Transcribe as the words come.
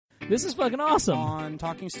This is fucking awesome. On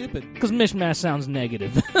Talking Stupid. Because Mishmash sounds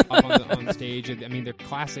negative. Up on stage. I mean, they're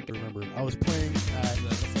classic. Remember, I was playing the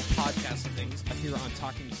full podcast of things here on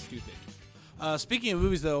Talking Stupid. Speaking of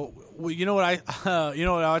movies, though, you know what I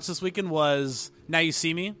watched this weekend was Now You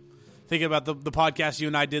See Me. Thinking about the podcast you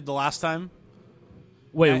and I did the last time.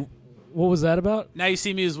 Wait, what was that about? Now You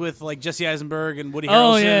See Me is with like Jesse Eisenberg and Woody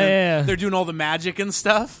Harrelson. Oh, yeah. They're doing all the magic and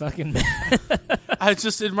stuff. Fucking.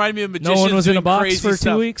 It reminded me of magicians. No one was in a doing box crazy for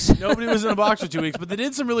stuff. 2 weeks? Nobody was in a box for 2 weeks, but they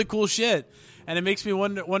did some really cool shit. And it makes me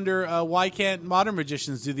wonder why can't modern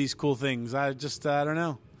magicians do these cool things? I don't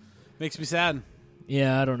know. Makes me sad.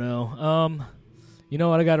 Yeah, I don't know. You know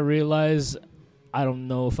what I got to realize? I don't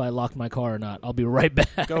know if I locked my car or not. I'll be right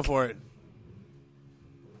back. Go for it.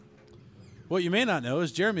 What you may not know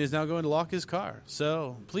is Jeremy is now going to lock his car.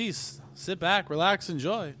 So please sit back, relax,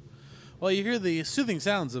 enjoy while you hear the soothing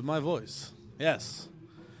sounds of my voice. Yes,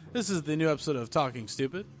 this is the new episode of Talking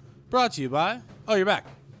Stupid, brought to you by... Oh, you're back.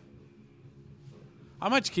 I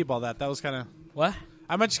might just keep all that. That was kind of... What?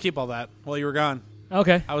 I might just keep all that while you were gone.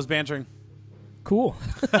 Okay. I was bantering. Cool.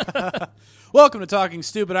 Welcome to Talking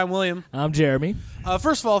Stupid. I'm William. I'm Jeremy.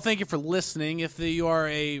 First of all, thank you for listening. If you are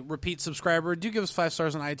a repeat subscriber, do give us 5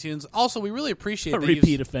 stars on iTunes. Also, we really appreciate A that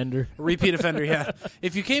repeat offender. A repeat offender, yeah.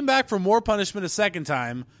 If you came back for more punishment a second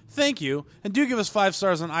time, thank you. And do give us 5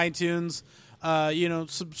 stars on iTunes.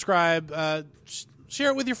 Subscribe. Share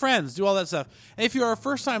it with your friends. Do all that stuff. And if you are a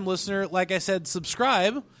first-time listener, like I said,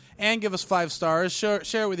 subscribe and give us 5 stars. Share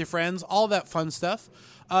it with your friends. All that fun stuff.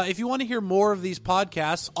 If you want to hear more of these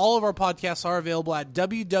podcasts, all of our podcasts are available at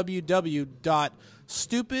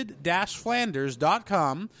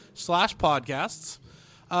www.stupid-flanders.com/podcasts,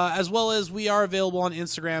 as well as we are available on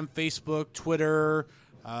Instagram, Facebook, Twitter,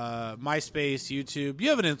 MySpace, YouTube.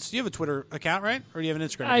 You have a Twitter account, right? Or do you have an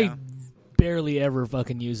Instagram account? I barely ever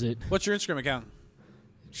fucking use it. What's your Instagram account?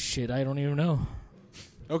 Shit, I don't even know.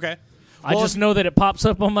 Okay. I just know that it pops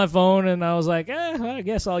up on my phone, and I was like, I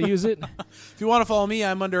guess I'll use it. If you want to follow me,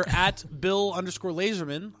 I'm under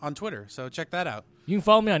 @Bill_Laserman on Twitter, so check that out. You can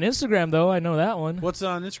follow me on Instagram, though. I know that one. What's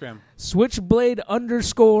on Instagram?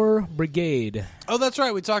 Switchblade_brigade. Oh, that's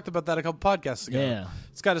right. We talked about that a couple podcasts ago. Yeah.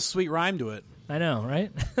 It's got a sweet rhyme to it. I know,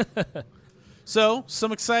 right? So,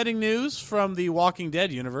 some exciting news from the Walking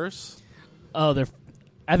Dead universe. I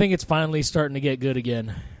think it's finally starting to get good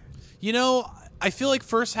again. You know, I feel like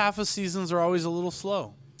first half of seasons are always a little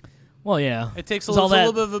slow. Well, yeah, it takes a little bit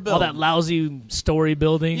of a build. All that lousy story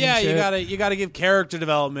building. Yeah, and shit. you gotta give character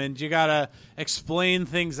development. You gotta explain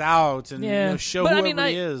things out and show who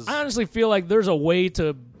everybody is. I honestly feel like there's a way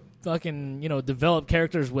to fucking develop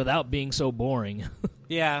characters without being so boring.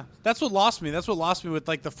 Yeah, that's what lost me. That's what lost me with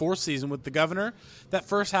like the 4th season with the governor. That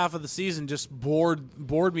first half of the season just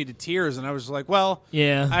bored me to tears, and I was like, well,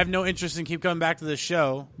 yeah, I have no interest in keep coming back to this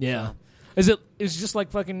show. Yeah. So. It's just like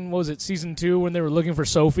fucking, what was it, season 2 when they were looking for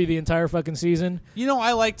Sophie the entire fucking season?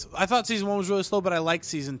 I thought season 1 was really slow, but I liked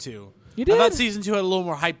season 2. You did? I thought season 2 had a little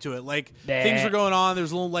more hype to it. Like, things were going on. There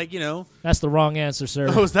was a little, That's the wrong answer, sir.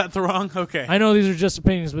 Oh, is that the wrong? Okay. I know these are just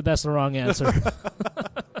opinions, but that's the wrong answer.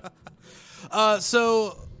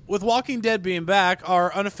 So, with Walking Dead being back,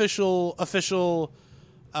 our unofficial, what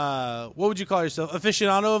would you call yourself?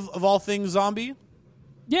 Aficionado of all things zombie?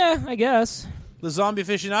 Yeah, I guess. The zombie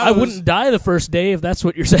aficionado. I wouldn't die the first day if that's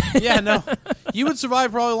what you're saying. Yeah, no. You would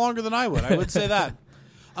survive probably longer than I would. I would say that.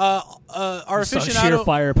 Our aficionado. Sheer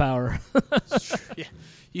firepower. Yeah,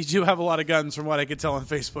 you do have a lot of guns from what I could tell on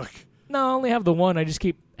Facebook. No, I only have the one. I just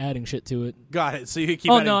keep adding shit to it. Got it. So you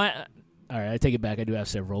keep adding... all right, I take it back. I do have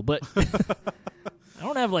several, but I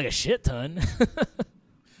don't have like a shit ton.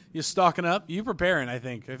 You're stocking up. You preparing, I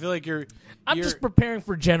think. I feel like you're just preparing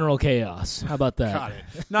for general chaos. How about that? Got it.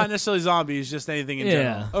 Not necessarily zombies, just anything in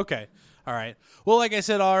general. Okay. All right. Well, like I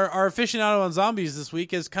said, our aficionado on zombies this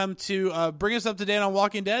week has come to bring us up to date on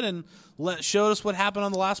Walking Dead and show us what happened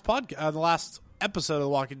on the last the last episode of The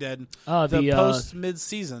Walking Dead. The post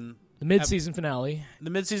mid-season. The mid-season finale. The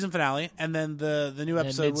mid-season finale, and then the new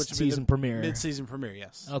episode, which would be the premiere. Mid-season premiere,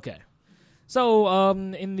 yes. Okay. So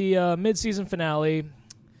in the mid-season finale,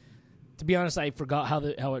 to be honest, I forgot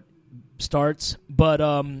how it starts,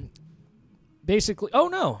 but basically, oh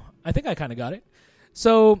no, I think I kind of got it.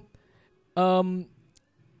 So, Coral.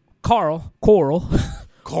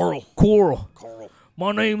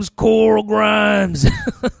 My name's Coral Grimes.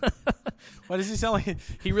 Why does he sound like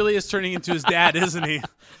he really is turning into his dad, isn't he?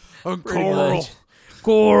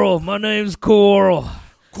 Coral, my name's Coral.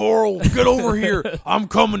 Coral, get over here. I'm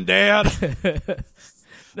coming, Dad. The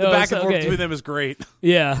back and forth between them is great.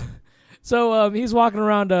 Yeah. So he's walking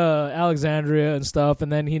around Alexandria and stuff,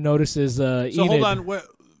 and then he notices... hold on.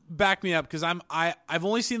 back me up because I've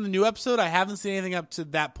only seen the new episode. I haven't seen anything up to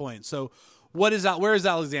that point. So what is that? Where is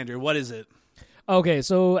Alexandria? What is it? Okay,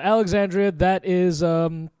 so Alexandria, that is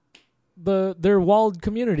their walled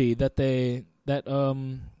community that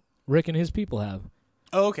Rick and his people have.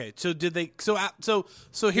 Oh, okay. So did they? So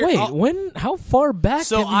here. Wait, how far back?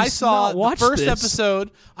 So have you I saw not the watched first this?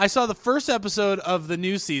 episode. I saw the first episode of the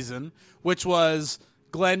new season, which was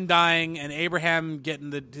Glenn dying and Abraham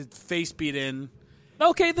getting his face beat in.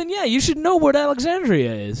 Okay, then yeah, you should know what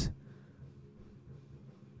Alexandria is.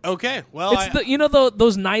 Okay, well, It's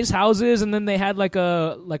those nice houses, and then they had like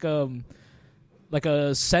a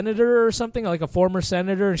senator or something, like a former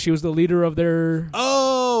senator, and she was the leader of their.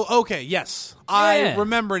 Oh, okay, yes, I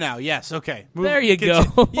remember now. Yes, okay, There you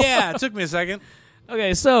go. Yeah, it took me a second.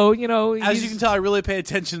 Okay, so As you can tell, I really pay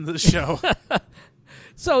attention to the show.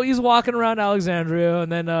 So he's walking around Alexandria,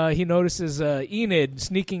 and then he notices Enid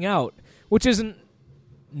sneaking out, which isn't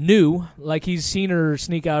new. Like he's seen her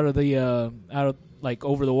sneak out of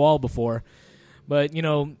over the wall before, but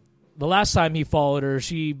the last time he followed her,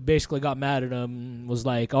 she basically got mad at him and was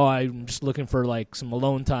like, "Oh, I'm just looking for like some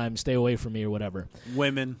alone time. Stay away from me or whatever."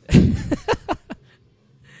 Women.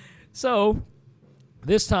 So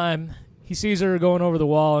this time he sees her going over the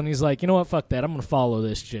wall, and he's like, "You know what? Fuck that. I'm gonna follow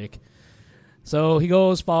this chick." So he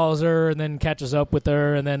goes, follows her, and then catches up with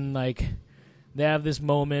her, and then like they have this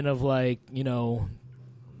moment of like,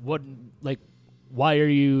 what, like, why are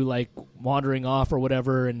you like wandering off or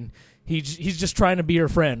whatever, and he's just trying to be her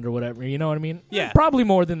friend or whatever, you know what I mean? Yeah, probably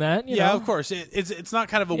more than that. You know? Of course. It's not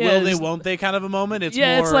kind of a will they, won't they kind of a moment. It's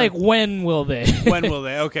more, it's like when will they? When will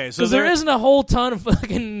they? Okay, so because there isn't a whole ton of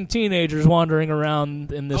fucking teenagers wandering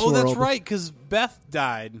around in this world. Oh, that's right, because Beth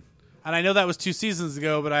died. And I know that was 2 seasons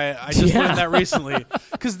ago, but I just learned that recently.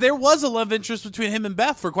 Because there was a love interest between him and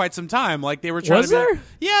Beth for quite some time. Like, they were trying was to be, there?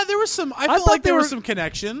 Yeah, there was some. I felt like there was some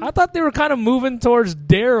connection. I thought they were kind of moving towards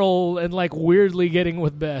Daryl and, like, weirdly getting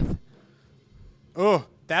with Beth. Oh,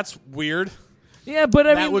 that's weird. Yeah, but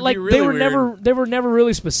I That mean, would like, be really they were never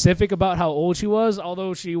really specific about how old she was,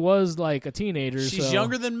 although she was, like, a teenager. She's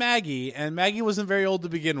younger than Maggie, and Maggie wasn't very old to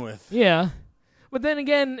begin with. Yeah. But then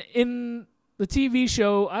again, in the TV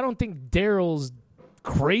show, I don't think Daryl's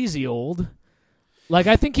crazy old. Like,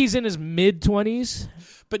 I think he's in his mid-20s.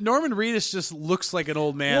 But Norman Reedus just looks like an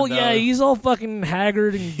old man. Well, though. yeah, he's all fucking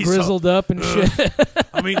haggard and grizzled up and shit.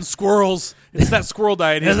 I'm eating squirrels. It's that squirrel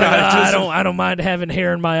diet. He's got. I don't mind having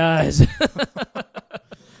hair in my eyes.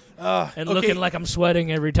 And looking like I'm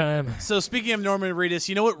sweating every time. So speaking of Norman Reedus,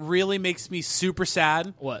 you know what really makes me super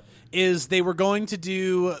sad? What? Is they were going to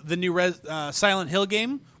do the new Silent Hill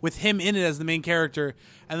game with him in it as the main character,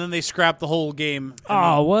 and then they scrapped the whole game.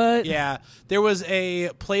 Oh, what? Yeah. There was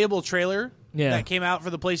a playable trailer Yeah. that came out for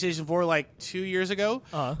the PlayStation 4 like 2 years ago.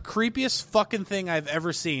 Creepiest fucking thing I've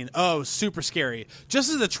ever seen. Oh, super scary. Just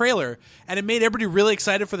as a trailer. And it made everybody really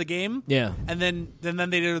excited for the game. Yeah. And then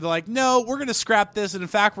they're like, no, we're going to scrap this. And in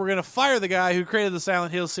fact, we're going to fire the guy who created the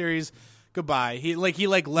Silent Hill series. Goodbye. He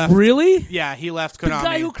left. Really? Yeah, he left The Konami.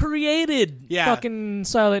 guy who created fucking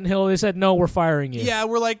Silent Hill, they said, no, we're firing you. Yeah,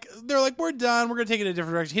 they're like, we're done. We're going to take it in a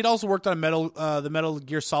different direction. He'd also worked on the Metal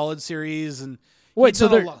Gear Solid series. And Wait, so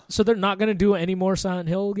they're not going to do any more Silent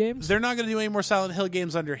Hill games? they're not going to do any more Silent Hill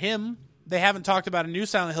games under him. They haven't talked about a new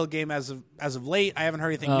Silent Hill game as of late. I haven't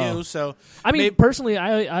heard anything new. So I mean, personally,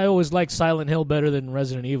 I always liked Silent Hill better than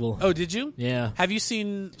Resident Evil. Oh, did you? Yeah. Have you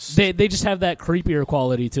seen? They just have that creepier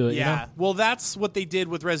quality to it. Yeah. You know? Well, that's what they did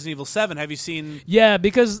with Resident Evil 7. Have you seen? Yeah,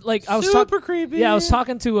 because like I was Super creepy. Yeah, I was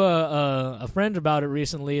talking to a friend about it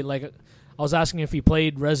recently. Like, I was asking if he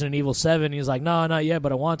played Resident Evil 7. He was like, no, not yet,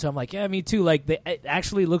 but I want to. I'm like, yeah, me too. Like, it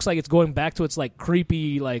actually looks like it's going back to its like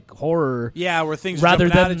creepy like horror. Yeah, where things are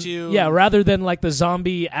jumping out at you. Yeah, rather than like the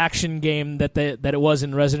zombie action game that it was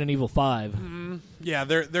in Resident Evil 5. Mm-hmm. Yeah,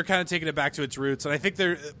 they're kind of taking it back to its roots, and I think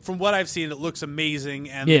from what I've seen, it looks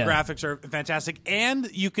amazing, and the graphics are fantastic, and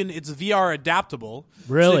it's VR adaptable.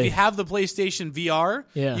 Really? So if you have the PlayStation VR,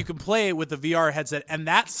 Yeah. you can play it with the VR headset, and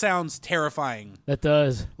that sounds terrifying. That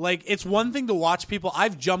does. Like, it's one thing to watch people.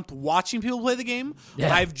 I've jumped watching people play the game.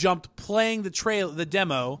 Yeah. I've jumped playing the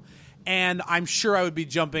demo, and I'm sure I would be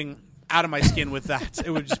jumping out of my skin with that.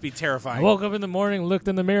 It would just be terrifying. I woke up in the morning, looked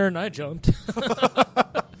in the mirror, and I jumped.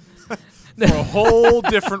 For a whole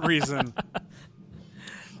different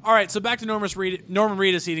All right, so back to Norman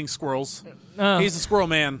Reedus eating squirrels. He's a squirrel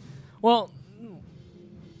man. Well,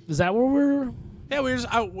 is that where we're... Yeah,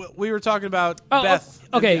 we were talking about Beth.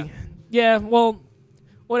 Okay. Yeah, well,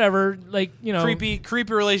 whatever. Like,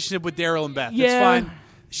 creepy relationship with Daryl and Beth. Yeah. It's fine.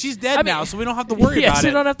 She's dead now, so we don't have to worry about it. Yes,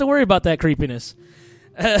 you don't have to worry about that creepiness.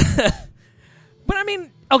 But I mean,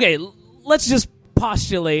 okay, let's just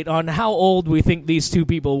postulate on how old we think these two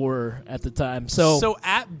people were at the time. So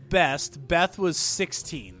at best, Beth was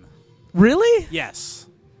 16. Really? Yes.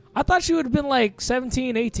 I thought she would have been like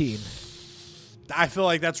 17, 18. I feel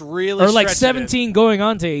like that's really Or like stretching 17 going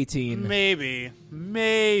on to 18. Maybe.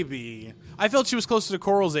 I felt she was closer to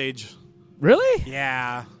Coral's age. Really?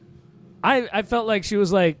 Yeah. I felt like she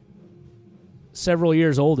was like several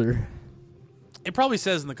years older. It probably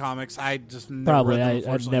says in the comics. I just never Probably. read them, I've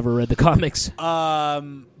unfortunately. never read the comics.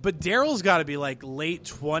 But Daryl's got to be like late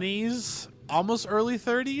 20s, almost early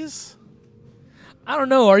 30s. I don't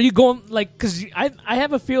know. Are you going like because I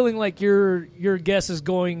have a feeling like your guess is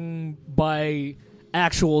going by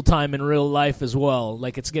actual time in real life as well.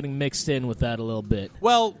 Like it's getting mixed in with that a little bit.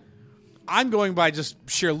 Well, I'm going by just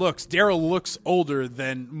sheer looks. Daryl looks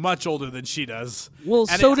much older than she does. Well,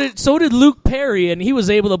 And so did Luke Perry, and he was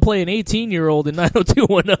able to play an 18-year-old in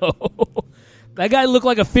 90210. That guy looked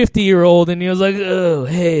like a 50-year-old, and he was like, "Oh,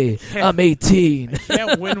 hey, I'm 18."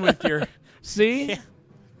 Can't win with your. See,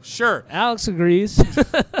 Sure. Alex agrees.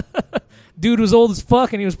 Dude was old as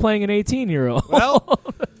fuck, and he was playing an 18-year-old. Well,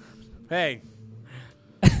 hey.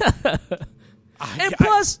 And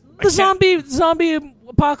plus, the zombie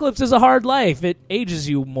apocalypse is a hard life. It ages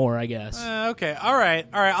you more, I guess. Okay. All right.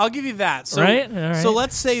 I'll give you that. So, Right? All right. So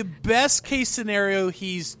let's say best case scenario,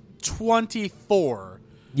 he's 24.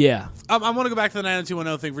 Yeah. I want to go back to the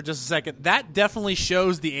 90210 thing for just a second. That definitely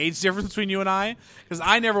shows the age difference between you and I, because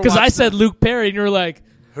I never. Because I watched said that. Luke Perry, and you're like,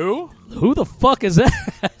 Who? who the fuck is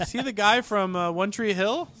that? Is he the guy from One Tree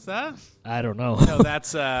Hill? Is that? I don't know. No,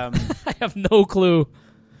 that's I have no clue.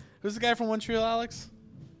 who's the guy from One Tree Hill, Alex?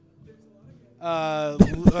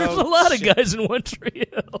 There's a lot of guys in One Tree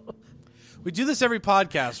Hill. We do this every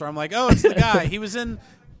podcast where I'm like, oh, it's the guy. He was in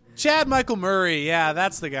Chad Michael Murray. Yeah,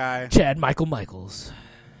 that's the guy. Chad Michael Michaels.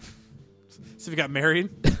 So he got married.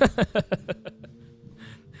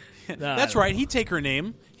 That's right. He'd take her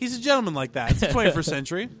name. He's a gentleman like that. It's the 21st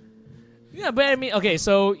century. Yeah, but I mean, okay,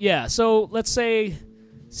 so let's say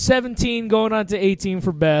 17 going on to 18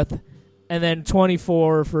 for Beth, and then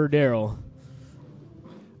 24 for Daryl.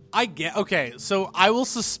 I get okay. So I will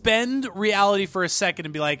suspend reality for a second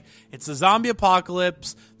and be like, it's a zombie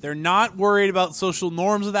apocalypse. They're not worried about social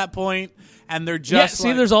norms at that point, and they're just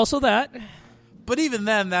there's also that. But even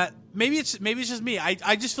then, that maybe it's just me.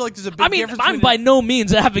 I just feel like there's a big difference. I'm between by no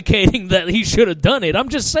means advocating that he should have done it. I'm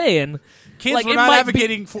just saying, kids. like, We're it not might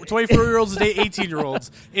advocating 24-year-olds to date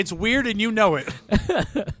 18-year-olds. It's weird, and you know it.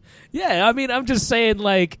 Yeah, I mean, I'm just saying,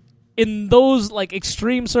 like, in those like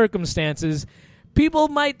extreme circumstances, people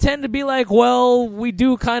might tend to be like, well, we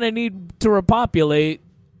do kind of need to repopulate,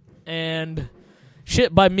 and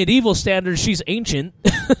shit, by medieval standards, she's ancient.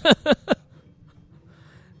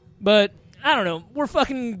 But I don't know. We're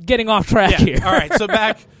fucking getting off track here. All right, so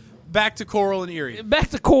back to Coral and Erie. Back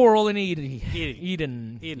to Coral and Eden.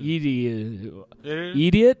 Eden.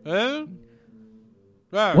 Idiot?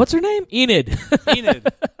 What's her name? Enid. Enid.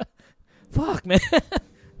 Fuck, man.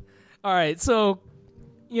 All right, so,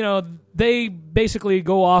 you know, they basically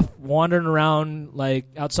go off wandering around, like,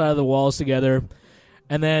 outside of the walls together.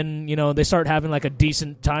 And then, you know, they start having, like, a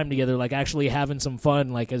decent time together, like, actually having some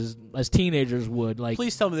fun, like, as teenagers would. Like,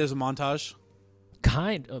 Please tell me there's a montage.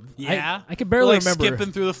 kind of. Yeah, I can barely like remember.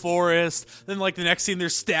 skipping through the forest. Then, like the next scene, they're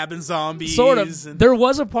stabbing zombies. Sort of. And There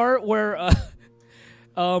was a part where,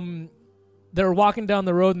 they're walking down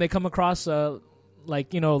the road and they come across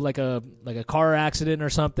like, you know, like a car accident or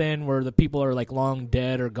something where the people are like long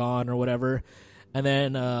dead or gone or whatever, and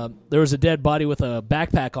then there was a dead body with a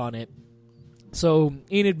backpack on it. So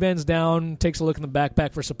Enid bends down, takes a look in the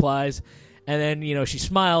backpack for supplies, and then, you know, she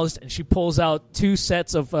smiles and she pulls out 2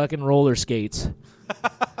 sets of fucking roller skates.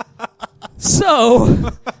 So,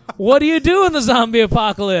 what do you do in the zombie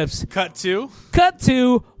apocalypse? cut to. Cut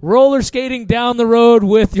to roller skating down the road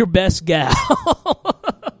with your best gal.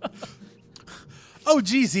 Oh,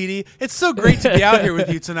 geez, Edie, it's so great to be out here with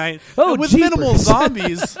you tonight. Oh, with jeepers. minimal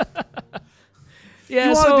zombies. Yeah,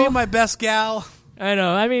 You want so to be my best gal? I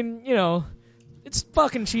know. I mean, you know, it's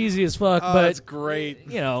fucking cheesy as fuck, Oh, but that's great.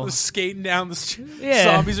 you know. Skating down the street. Yeah.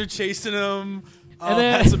 Zombies are chasing them. Oh, And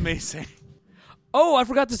then- that's amazing. Oh, I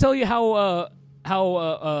forgot to tell you how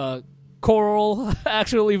Coral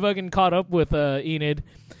actually fucking caught up with Enid.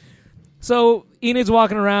 So Enid's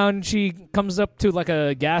walking around. She comes up to like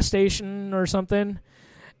a gas station or something,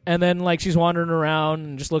 and then like she's wandering around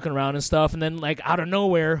and just looking around and stuff. And then like out of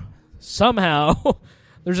nowhere, somehow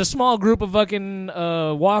there's a small group of fucking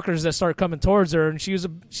walkers that start coming towards her, and she's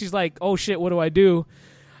like, "Oh shit, what do I do?"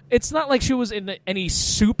 It's not like she was in any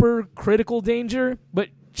super critical danger, but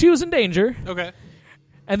she was in danger. Okay.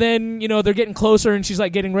 And then, they're getting closer, and she's,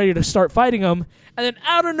 like, getting ready to start fighting them. And then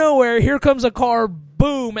out of nowhere, here comes a car,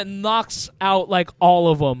 boom, and knocks out, like, all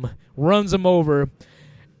of them. Runs them over.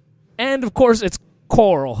 And, of course, it's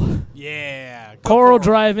Coral. Yeah. Coral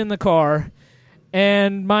driving the car.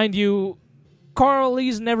 And, mind you, Carl,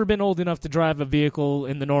 he's never been old enough to drive a vehicle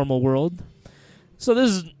in the normal world. So this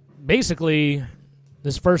is basically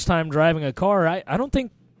his first time driving a car. I don't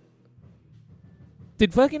think...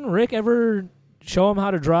 Did fucking Rick ever show him how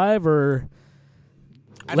to drive or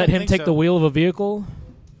let him take the wheel of a vehicle?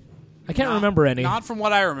 I can't remember any. Not from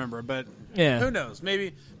what I remember, but yeah. Who knows?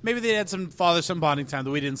 Maybe they had some father-son bonding time that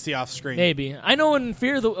we didn't see off screen. Maybe. I know in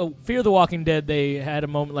Fear the Walking Dead, they had a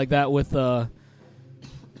moment like that with...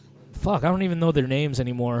 Fuck, I don't even know their names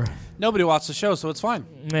anymore. Nobody watched the show, so it's fine.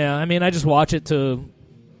 Yeah, I mean, I just watch it to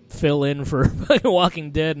fill in for Walking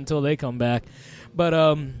Dead until they come back.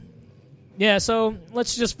 But, yeah, so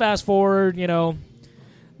let's just fast forward,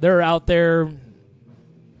 they're out there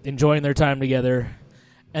enjoying their time together.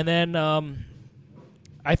 And then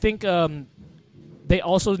I think they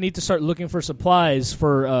also need to start looking for supplies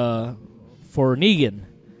for Negan.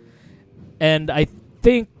 And I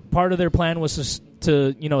think part of their plan was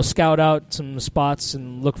to scout out some spots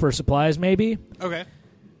and look for supplies maybe. Okay.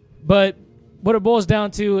 But what it boils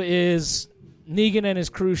down to is Negan and his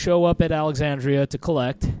crew show up at Alexandria to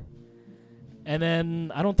collect. And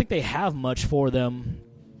then I don't think they have much for them.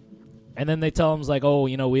 And then they tell them, like, oh,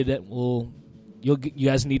 you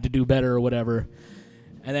guys need to do better or whatever.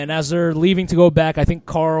 And then as they're leaving to go back, I think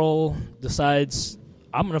Carl decides,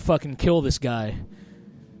 I'm going to fucking kill this guy.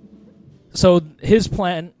 So his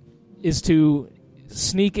plan is to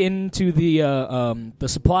sneak into the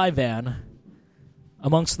supply van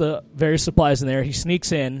amongst the various supplies in there. He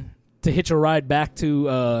sneaks in to hitch a ride back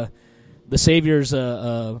to the Savior's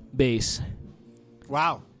base.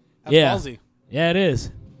 Wow. That's ballsy. Yeah, it is.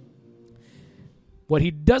 What he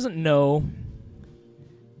doesn't know...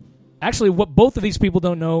 Actually, what both of these people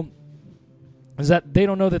don't know is that they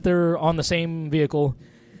don't know that they're on the same vehicle.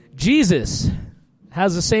 Jesus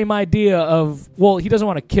has the same idea of... Well, he doesn't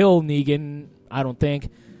want to kill Negan, I don't think.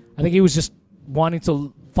 I think he was just wanting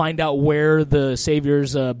to find out where the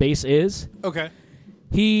Savior's base is. Okay.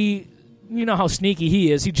 You know how sneaky he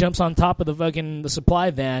is. He jumps on top of the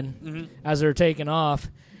supply van as they're taking off,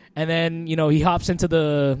 and then he hops into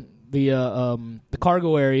the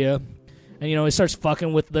cargo area, and he starts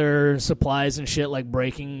fucking with their supplies and shit, like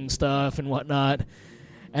breaking stuff and whatnot.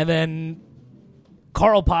 And then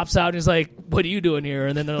Carl pops out and he's like, "What are you doing here?"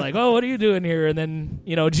 And then they're like, "Oh, what are you doing here?" And then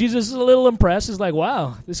Jesus is a little impressed. He's like,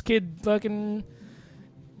 "Wow, this kid fucking,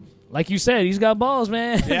 like you said, he's got balls,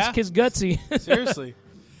 man. Yeah. This kid's gutsy." Seriously.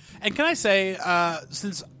 And can I say,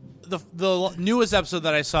 since the newest episode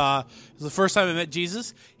that I saw was the first time I met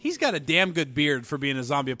Jesus, he's got a damn good beard for being a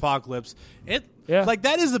zombie apocalypse. Like,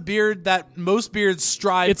 that is a beard that most beards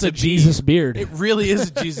strive to be. It's a Jesus beard. It really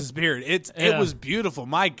is a Jesus beard. It was beautiful.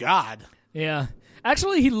 My God. Yeah.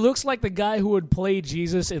 Actually, he looks like the guy who would play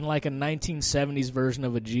Jesus in like a 1970s version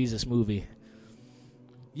of a Jesus movie.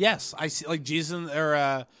 Yes. I see, like Jesus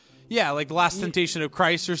or... yeah, like The Last Temptation of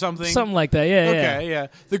Christ or something. Something like that, yeah. Okay, yeah.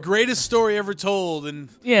 The greatest story ever told, and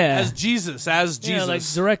as Jesus. Yeah, like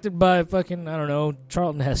directed by fucking, I don't know,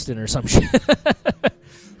 Charlton Heston or some shit.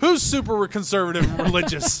 Who's super conservative and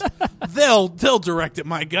religious? They'll direct it,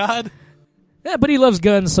 my God. Yeah, but he loves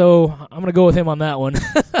guns, so I'm going to go with him on that one.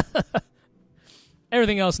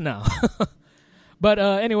 Everything else, no. But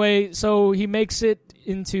anyway, so he makes it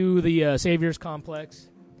into the Savior's complex.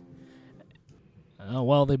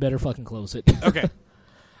 Well, they better fucking close it. Okay.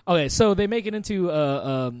 Okay, so they make it into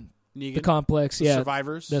the complex. The yeah,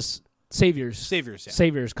 survivors? The Saviors. Saviors, yeah.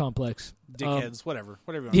 Saviors complex. Dickheads, whatever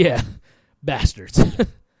you want to call them. Bastards.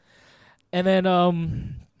 And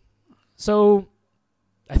then, so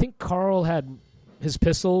I think Carl had his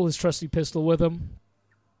pistol, his trusty pistol with him.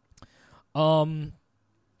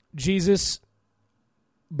 Jesus...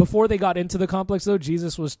 Before they got into the complex, though,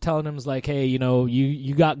 Jesus was telling him, like, hey,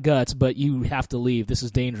 you got guts, but you have to leave. This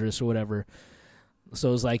is dangerous or whatever.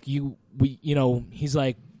 So it's like, he's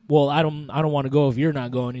like, well, I don't want to go if you're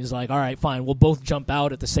not going. He's like, all right, fine. We'll both jump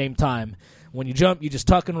out at the same time. When you jump, you just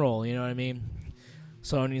tuck and roll. You know what I mean?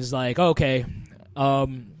 So and he's like, okay.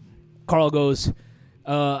 Carl goes,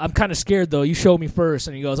 I'm kind of scared, though. You show me first.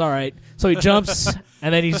 And he goes, all right. So he jumps,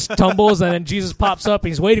 and then he stumbles, and then Jesus pops up, and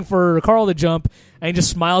he's waiting for Carl to jump, and he just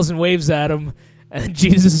smiles and waves at him. And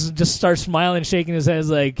Jesus just starts smiling, shaking his head,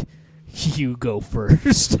 like, you go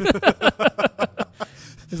first.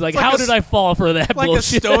 He's like, how did I fall for that like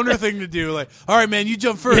bullshit? Like a stoner thing to do. Like, all right, man, you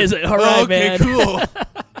jump first. He's like, all right, okay, man. Cool.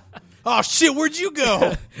 Oh shit, where'd you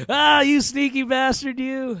go? You sneaky bastard,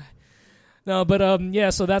 you. No, but yeah,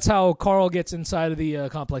 so that's how Carl gets inside of the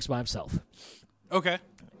complex by himself. Okay.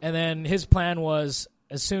 And then his plan was,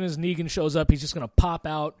 as soon as Negan shows up, he's just going to pop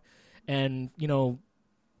out and,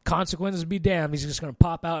 consequences be damned, he's just going to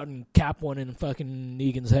pop out and cap one in fucking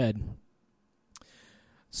Negan's head.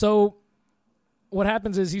 So what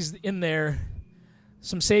happens is he's in there.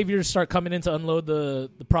 Some saviors start coming in to unload the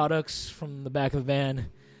products from the back of the van.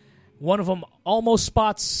 One of them almost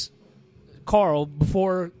spots Carl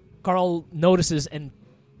before Carl notices and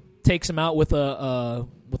takes him out with a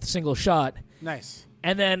single shot. Nice.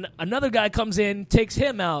 And then another guy comes in, takes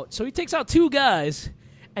him out. So he takes out two guys,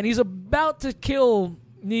 and he's about to kill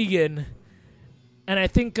Negan. And I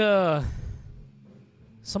think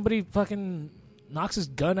somebody fucking knocks his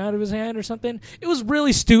gun out of his hand or something. It was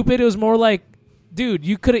really stupid. It was more like, dude,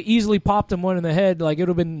 you could have easily popped him one in the head. Like, it would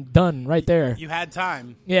have been done right there. You had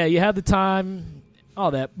time. Yeah, you had the time,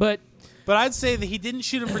 all that. But I'd say that he didn't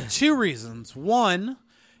shoot him for two reasons. One,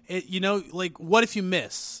 what if you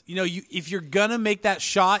miss? If you're gonna make that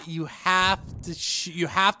shot, you have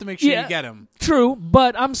to make sure you get him. True,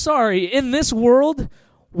 but I'm sorry. In this world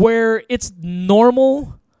where it's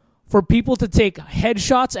normal for people to take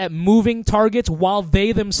headshots at moving targets while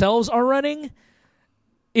they themselves are running,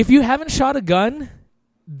 if you haven't shot a gun,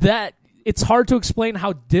 that it's hard to explain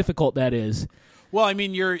how difficult that is. Well, I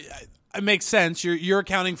mean, it makes sense. You're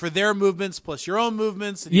accounting for their movements plus your own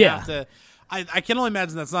movements. And you have to. I can only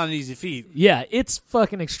imagine that's not an easy feat. Yeah, it's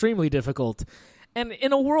fucking extremely difficult. And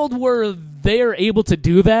in a world where they're able to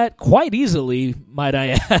do that quite easily, might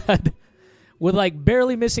I add, with like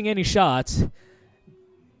barely missing any shots,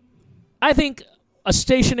 I think a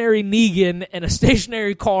stationary Negan and a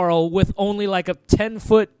stationary Carl with only like a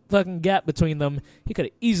 10-foot fucking gap between them, he could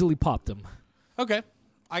have easily popped them. Okay,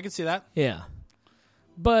 I can see that. Yeah.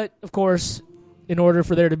 But, of course, in order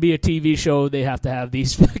for there to be a TV show, they have to have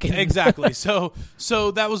these fucking... Exactly. So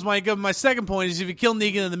that was my second point, is if you kill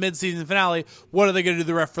Negan in the mid-season finale, what are they going to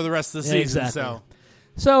do for the rest of the season? Exactly.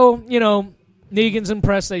 So, Negan's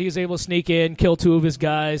impressed that he's able to sneak in, kill two of his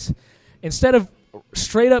guys. Instead of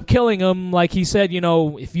straight up killing them, like he said,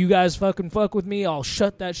 if you guys fucking fuck with me, I'll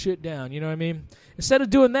shut that shit down. You know what I mean? Instead of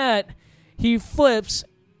doing that, he flips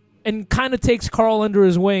and kind of takes Carl under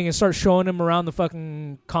his wing and starts showing him around the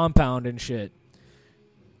fucking compound and shit.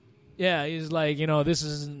 Yeah, he's like, this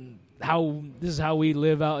is how we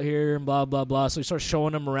live out here and blah blah blah. So he starts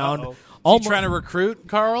showing him around. Is he trying to recruit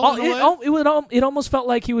Carl? It almost felt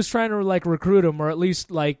like he was trying to like recruit him, or at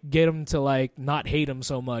least like get him to like not hate him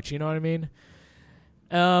so much. You know what I mean?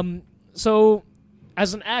 So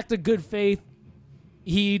as an act of good faith,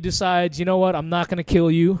 he decides, you know what? I'm not going to kill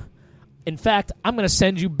you. In fact, I'm going to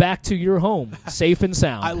send you back to your home, safe and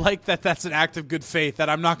sound. I like that. That's an act of good faith. That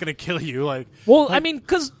I'm not going to kill you. I mean,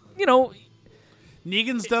 because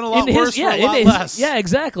Negan's done a lot worse for a lot less. Yeah,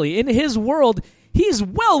 exactly. In his world, he's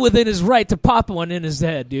well within his right to pop one in his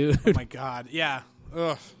head, dude. Oh my god, yeah.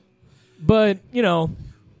 Ugh. But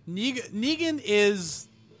Negan is,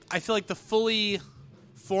 I feel like, the fully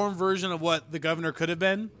formed version of what the governor could have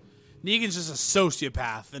been. Negan's just a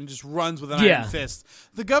sociopath and just runs with an iron fist.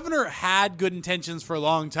 The governor had good intentions for a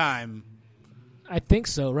long time. I think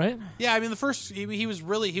so, right? Yeah, I mean, he was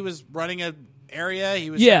running an area. He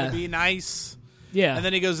was trying to be nice. Yeah. And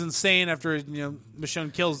then he goes insane after,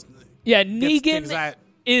 Michonne kills. Yeah, Negan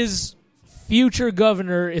is future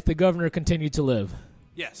governor if the governor continued to live.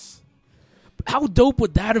 Yes. How dope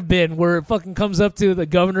would that have been where it fucking comes up to the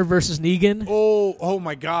governor versus Negan? Oh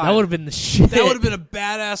my god. That would have been the shit. That would have been a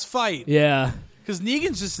badass fight. Yeah. Because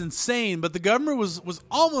Negan's just insane, but the governor was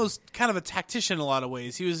almost kind of a tactician in a lot of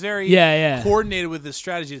ways. He was very coordinated with his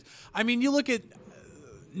strategies. I mean, you look at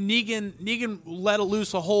Negan let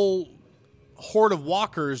loose a whole horde of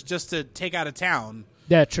walkers just to take out a town.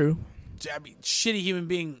 Yeah, true. I mean, shitty human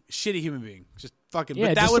being. Just fucking. Yeah,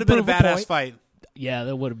 but that would have been a badass fight. Yeah,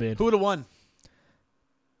 that would have been. Who would have won?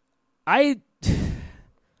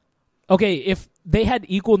 Okay, if they had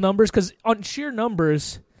equal numbers, because on sheer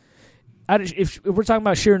numbers, if we're talking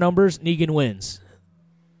about sheer numbers, Negan wins.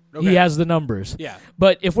 Okay. He has the numbers. Yeah.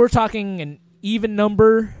 But if we're talking an even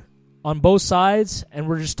number on both sides, and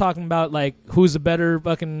we're just talking about like who's the better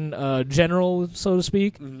fucking general, so to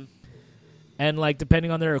speak, and like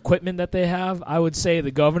depending on their equipment that they have, I would say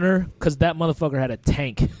the governor, because that motherfucker had a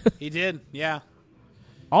tank. He did, yeah.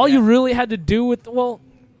 All you really had to do with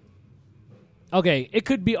okay, it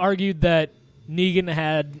could be argued that Negan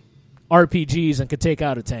had RPGs and could take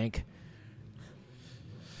out a tank.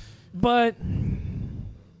 But,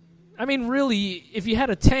 I mean, really, if you had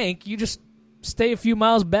a tank, you just stay a few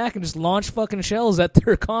miles back and just launch fucking shells at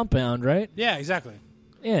their compound, right? Yeah, exactly.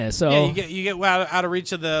 Yeah, so Yeah, you get out of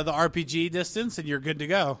reach of the RPG distance, and you're good to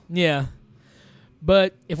go. yeah.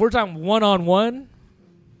 But if we're talking 1-on-1,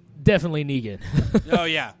 definitely Negan. Oh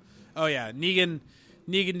yeah. Negan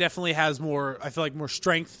definitely has more. I feel like more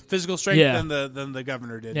strength, physical strength Yeah. than the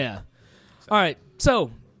governor did. Yeah. All right.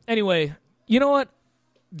 So anyway, you know what?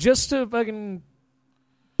 Just to fucking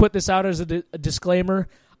put this out as a disclaimer,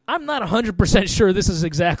 I'm not 100% sure this is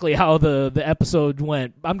exactly how the episode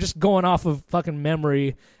went. I'm just going off of fucking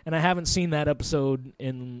memory, and I haven't seen that episode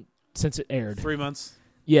since it aired. 3 months.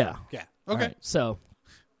 Yeah. Yeah. All Okay. right, so,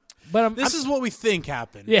 but This is what we think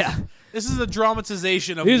happened. yeah. This is a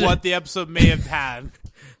dramatization of These are- what the episode may have had.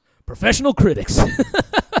 Professional critics.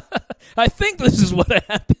 I think this is what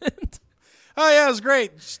happened. Oh yeah, it was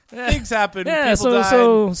great. Things happened. Yeah. People died.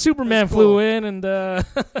 So Superman That's flew cool. in and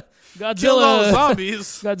Killed all the Godzilla. zombies.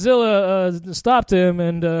 Godzilla stopped him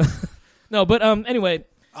and no, but anyway,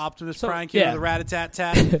 Optimus So, Prime came yeah. with a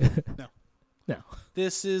rat-a-tat-tat. no.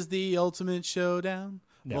 This is the ultimate showdown.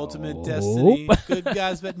 No. Ultimate destiny. Good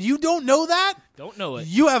guys, but you don't know that? Don't know it.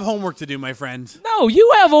 You have homework to do, my friend. No,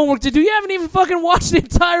 you have homework to do. You haven't even fucking watched the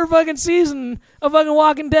entire fucking season of fucking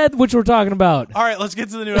Walking Dead, which we're talking about. All right, let's get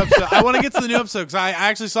to the new episode. I want to get to the new episode because I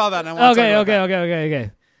actually saw that and I want to talk about that.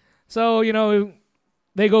 Okay. So,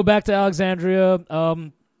 they go back to Alexandria.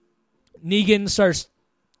 Negan starts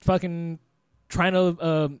fucking trying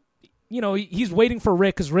to, he's waiting for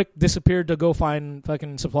Rick because Rick disappeared to go find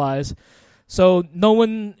fucking supplies. So no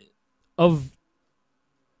one of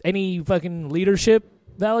any fucking leadership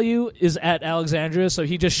value is at Alexandria, so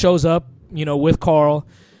he just shows up, with Carl.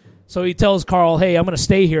 So he tells Carl, hey, I'm going to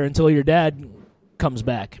stay here until your dad comes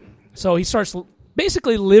back. So he starts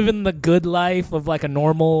basically living the good life of like a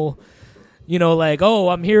normal,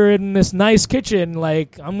 I'm here in this nice kitchen,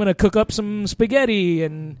 like I'm going to cook up some spaghetti,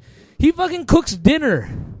 and he fucking cooks dinner.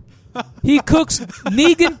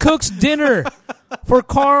 Negan cooks dinner for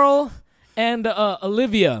Carl and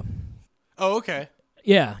Olivia. Oh, okay.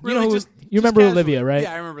 Yeah, Really, you just remember casually. Olivia, right?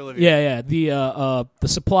 Yeah, I remember Olivia. Yeah. The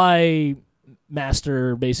supply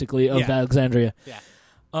master, basically, of Yeah. Alexandria. Yeah.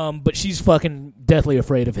 But she's fucking deathly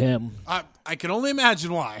afraid of him. I can only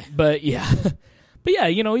imagine why. But yeah. But yeah,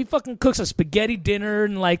 he fucking cooks a spaghetti dinner,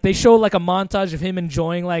 and like they show like a montage of him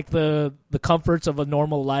enjoying like the comforts of a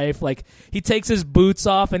normal life. Like he takes his boots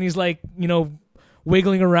off and he's like,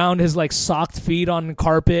 wiggling around his like socked feet on the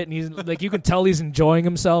carpet, and he's like, you can tell he's enjoying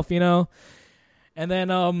himself, And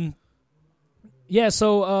then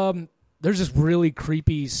there's this really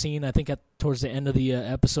creepy scene, I think towards the end of the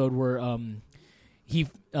episode where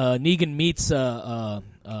Negan meets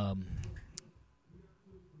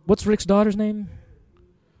what's Rick's daughter's name?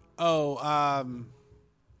 Oh,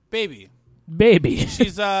 Baby.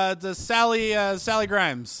 She's the Sally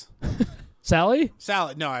Grimes. Sally?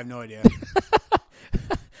 Sally? No, I have no idea.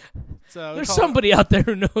 So There's somebody out there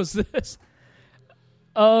who knows this.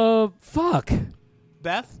 Fuck.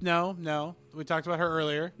 Beth? No. We talked about her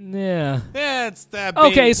earlier. Yeah. Yeah, it's that.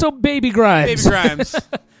 Okay, so Baby Grimes. Baby Grimes.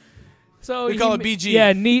 So We call it BG.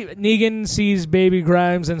 Yeah, Negan sees Baby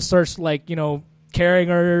Grimes and starts like carrying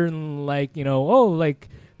her and like like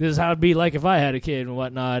this is how it'd be like if I had a kid and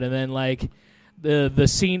whatnot. And then like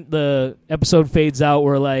the episode fades out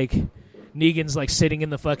where like Negan's like sitting in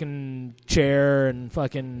the fucking chair and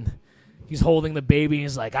fucking he's holding the baby and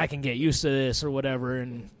he's like, I can get used to this or whatever,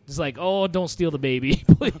 and he's like, oh, don't steal the baby,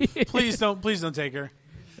 please. please don't take her.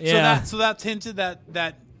 Yeah. So that's hinted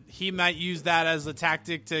that he might use that as a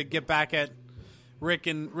tactic to get back at Rick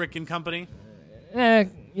and company.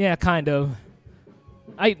 Yeah, kind of.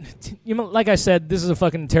 Like I said, this is a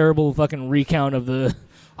fucking terrible fucking recount of the.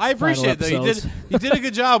 I appreciate that you did a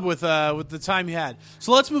good job with the time you had.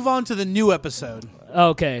 So let's move on to the new episode.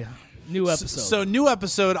 Okay, new episode. So new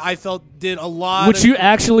episode, I felt did a lot. Which you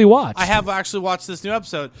actually watched. I have actually watched this new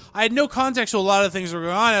episode. I had no context to a lot of things that were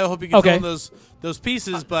going on. I hope you can fill in those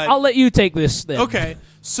pieces. But I'll let you take this then. okay,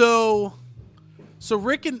 so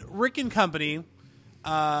Rick and company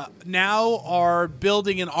now are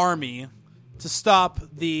building an army to stop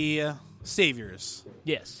the saviors.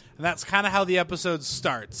 Yes. And that's kind of how the episode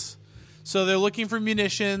starts. So they're looking for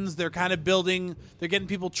munitions. They're kind of building. They're getting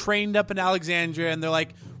people trained up in Alexandria, and they're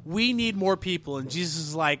like, "We need more people." And Jesus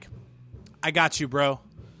is like, "I got you, bro."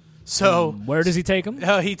 So Where does he take him?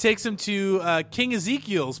 he takes him to King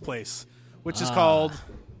Ezekiel's place, which is called,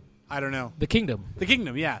 I don't know, The Kingdom. the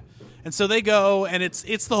Kingdom. Yeah. And so they go, and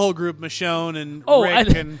it's the whole group, Michonne and Oh,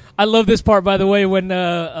 Rick and I love this part, by the way,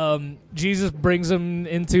 when Jesus brings him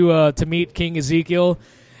into to meet King Ezekiel,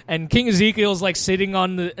 And King Ezekiel's like sitting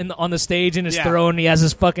on the stage in his Yeah. throne. He has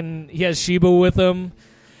he has Sheba with him.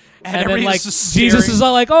 And then, everybody's like, just Jesus staring. is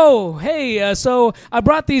all like, oh, hey, so I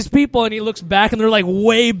brought these people, and he looks back, and they're, like,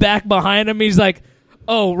 way back behind him. He's like,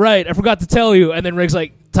 oh, right, I forgot to tell you. And then Rick's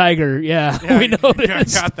like, Tiger, yeah we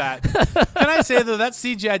noticed. Got that. Can I say, though, that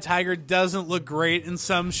CGI tiger doesn't look great in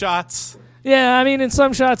some shots? Yeah, I mean, in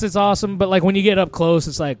some shots it's awesome, but, like, when you get up close,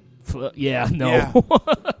 it's like, no. Yeah.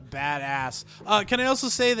 Badass. Can I also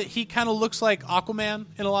say that he kind of looks like Aquaman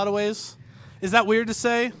in a lot of ways? Is that weird to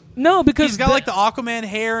say? No, because He's got like the Aquaman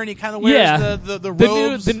hair, and he kind of wears the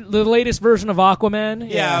robes. The latest version of Aquaman.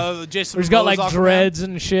 Jason. Where he's got Momoa's like Aquaman. dreads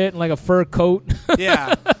and shit, and like a fur coat.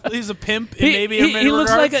 Yeah, he's a pimp in maybe in many he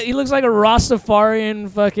looks regards. like he looks like a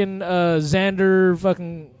Rastafarian fucking Xander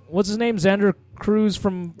fucking what's his name, Xander Cruz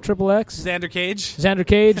from Triple X. Xander Cage. Xander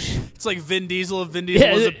Cage. It's like Vin Diesel. If Vin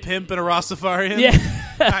Diesel was a pimp and a Rastafarian. Yeah.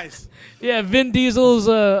 Nice. Yeah, Vin Diesel's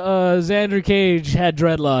Xander Cage had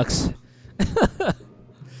dreadlocks.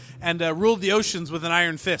 And ruled the oceans with an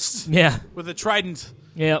iron fist. Yeah. With a trident.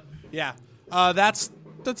 Yep. Yeah. That's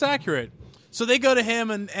accurate. So they go to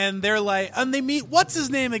him and they're like, and they meet, what's his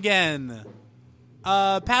name again?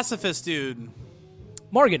 Pacifist dude.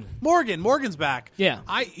 Morgan. Morgan's back. Yeah.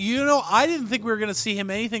 I didn't think we were going to see him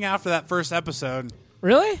anything after that first episode.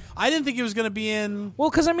 Really? I didn't think he was going to be in. Well,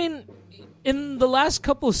 because I mean, in the last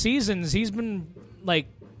couple of seasons, he's been like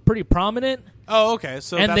pretty prominent. Oh, okay.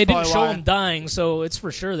 So and that's they didn't probably show why. him dying, so it's for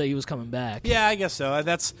sure that he was coming back. Yeah, I guess so.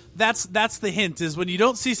 That's the hint, is when you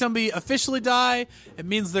don't see somebody officially die, it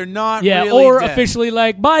means they're not really or dead. officially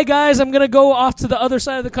like, bye guys, I'm gonna go off to the other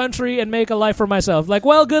side of the country and make a life for myself. Like,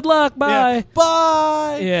 well, good luck, bye. Yeah.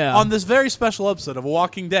 Bye. Yeah. On this very special episode of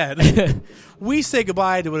Walking Dead, we say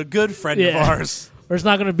goodbye to a good friend of Yeah. ours. Or it's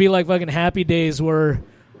not gonna be like fucking Happy Days where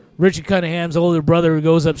Richie Cunningham's older brother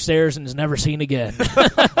goes upstairs and is never seen again.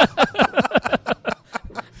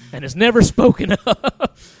 And is never spoken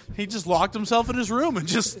of. He just locked himself in his room and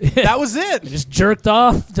that was it. Just jerked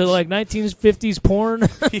off to like 1950s porn.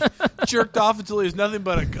 He jerked off until he was nothing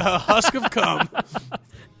but a husk of cum.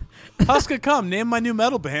 Husk of cum. Name my new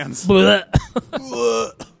metal bands.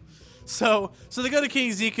 So they go to King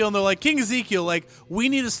Ezekiel and they're like, King Ezekiel, like, we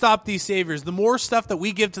need to stop these saviors. The more stuff that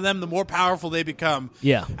we give to them, the more powerful they become.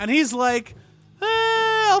 Yeah. And he's like,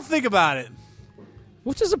 I'll think about it.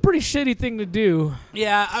 Which is a pretty shitty thing to do.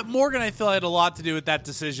 Yeah, Morgan, I feel, had a lot to do with that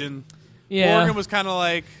decision. Yeah. Morgan was kind of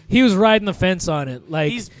like, He was riding the fence on it.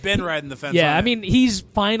 Like, he's been riding the fence. yeah, on I it. mean, he's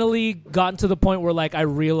finally gotten to the point where, like, I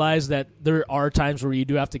realize that there are times where you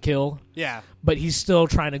do have to kill, yeah. but he's still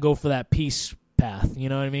trying to go for that peace path. You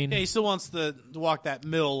know what I mean? Yeah, he still wants to walk that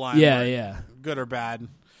middle line. Yeah, where yeah. Good or bad.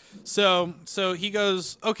 So he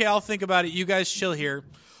goes, okay, I'll think about it. You guys chill here.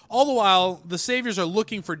 All the while, the saviors are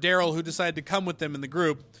looking for Daryl, who decided to come with them in the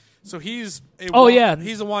group. So he's a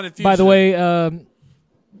he's a wanted fugitive. By the way,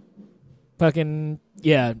 fucking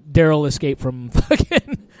yeah, Daryl escaped from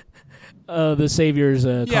fucking the Savior's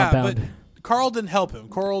compound. But Carl didn't help him.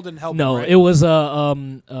 No, right? it was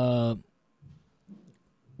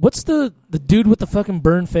what's the dude with the fucking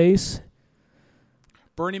burn face?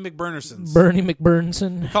 Bernie McBurnersons. Bernie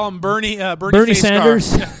McBurnson. Call him Bernie Bernie Face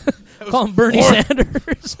Sanders. Car. Call him Bernie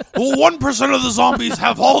Sanders. Well, 1% of the zombies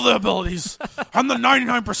have all the abilities, and the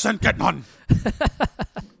 99% get none.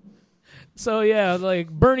 So yeah, like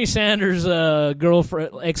Bernie Sanders'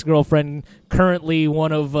 ex-girlfriend, currently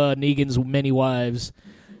one of Negan's many wives,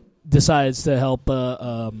 decides to help.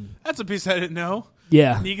 That's a piece I didn't know.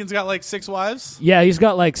 Yeah, Negan's got like 6 wives. yeah, he's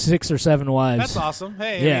got like 6 or 7 wives. That's awesome.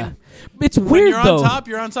 Hey, Yeah, I mean, it's when weird you're though. on top,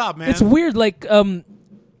 you're on top, man. It's weird. Like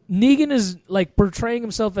Negan is like portraying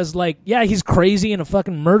himself as like, yeah, he's crazy and a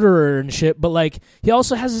fucking murderer and shit, but like he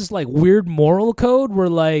also has this like weird moral code where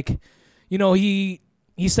like, you know, he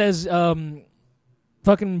says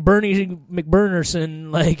fucking Bernie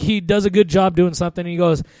McBurnerson, like he does a good job doing something. And he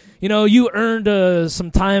goes, you know, you earned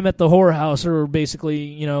some time at the whorehouse, or basically,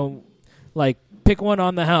 you know, like pick one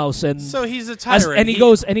on the house. And so he's a tyrant. and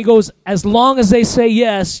he goes, as long as they say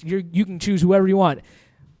yes, you can choose whoever you want,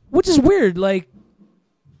 which is weird. Like,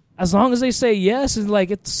 as long as they say yes, and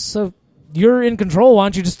like you're in control. Why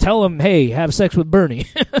don't you just tell them, hey, have sex with Bernie?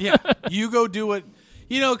 Yeah, you go do what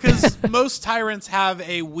because most tyrants have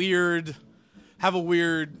a weird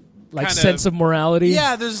like kind sense of morality.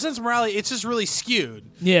 Yeah, there's a sense of morality. It's just really skewed.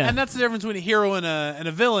 Yeah, and that's the difference between a hero and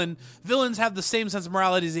a villain. Villains have the same sense of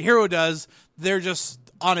morality as a hero does. They're just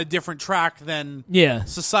on a different track than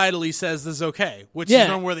societally says is okay, which is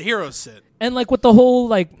on where the heroes sit. And like with the whole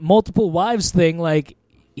like multiple wives thing, like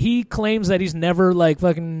he claims that he's never like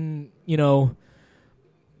fucking, you know,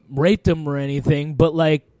 raped him or anything, but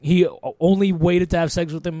like he only waited to have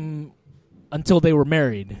sex with him until they were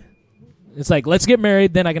married. It's like, let's get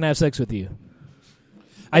married, then I can have sex with you.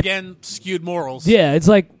 Again, skewed morals. Yeah, it's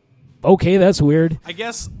like, okay, that's weird. I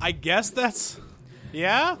guess that's...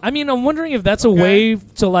 Yeah? I mean, I'm wondering if that's a way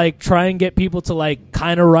to, like, try and get people to, like,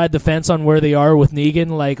 kind of ride the fence on where they are with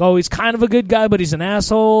Negan. Like, oh, he's kind of a good guy, but he's an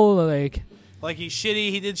asshole. Like he's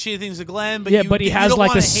shitty. He did shitty things to Glenn, but but he has, don't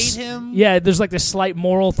like, hate him? Yeah, there's, like, this slight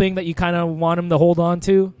moral thing that you kind of want him to hold on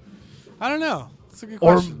to. I don't know. That's a good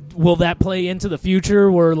question. Or will that play into the future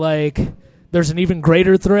where, like, there's an even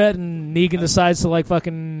greater threat and Negan decides to, like,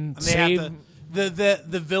 fucking save...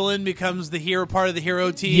 The villain becomes the hero, part of the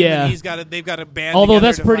hero team. Yeah, and they've got a band. Although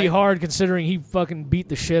that's pretty fight. hard considering he fucking beat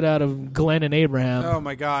the shit out of Glenn and Abraham. Oh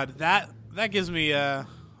my god, that gives me. I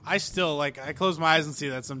still I close my eyes and see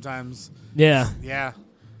that sometimes. Yeah, yeah.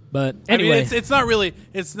 But anyway, I mean, it's not really.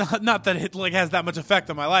 It's not that it has that much effect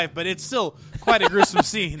on my life, but it's still quite a gruesome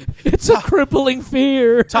scene. It's a crippling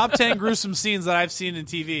fear. Top 10 gruesome scenes that I've seen in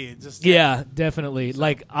TV. Just yeah, definitely.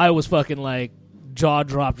 Like I was fucking like. Jaw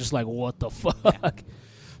drop, just like, what the fuck? Yeah.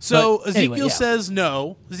 So but Ezekiel anyway, says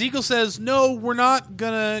no. Ezekiel says, no, we're not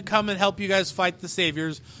going to come and help you guys fight the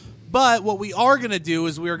Saviors. But what we are going to do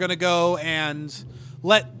is we are going to go and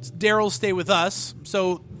let Daryl stay with us.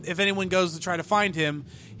 So if anyone goes to try to find him,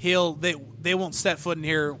 they won't set foot in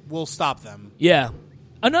here. We'll stop them. Yeah.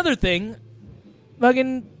 Another thing,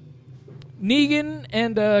 fucking Negan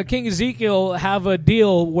and King Ezekiel have a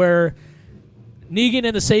deal where Negan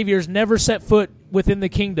and the Saviors never set foot within the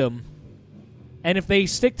kingdom. And if they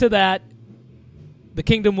stick to that, the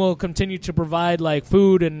kingdom will continue to provide like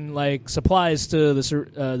food and like supplies to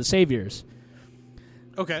the Saviors.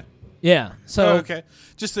 Okay. Yeah. So okay.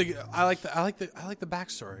 I like the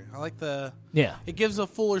backstory. I like the It gives a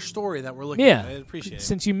fuller story that we're looking at. I appreciate it.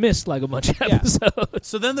 Since you missed like a bunch of episodes.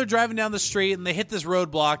 So then they're driving down the street and they hit this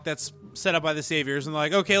roadblock that's set up by the Saviors and they're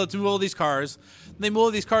like, okay, let's move all these cars. And they move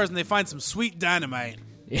all these cars and they find some sweet dynamite.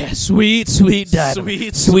 Yeah, sweet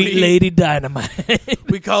dynamite. Sweet lady dynamite.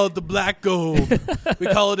 We call it the black gold. We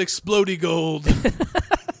call it explodey gold.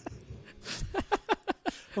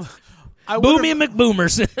 Boomy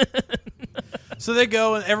McBoomers. So they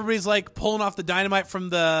go and everybody's like pulling off the dynamite from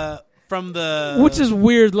the which is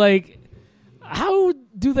weird. Like, how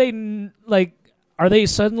do they like? Are they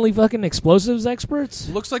suddenly fucking explosives experts?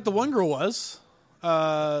 Looks like the one girl was.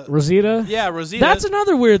 Rosita? Yeah, Rosita. That's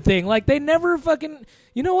another weird thing. Like, they never fucking...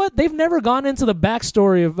 You know what? They've never gone into the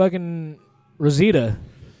backstory of fucking Rosita.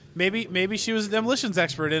 Maybe she was a demolitions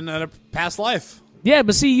expert in a past life. Yeah,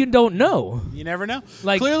 but see, you don't know. You never know.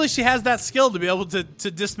 Like, clearly she has that skill to be able to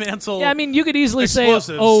dismantle. Yeah, I mean, you could easily explosives.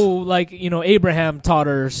 say, oh, like, you know, Abraham taught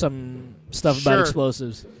her some stuff about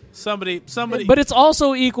explosives. Somebody. But it's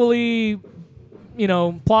also equally... you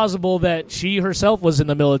know, plausible that she herself was in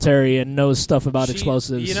the military and knows stuff about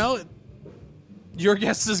explosives. You know, your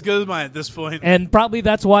guess is as good as mine at this point. And probably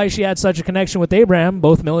that's why she had such a connection with Abraham,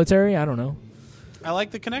 both military. I don't know. I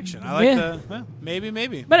like the connection. I like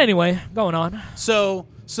maybe. But anyway, going on. So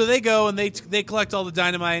they go and they collect all the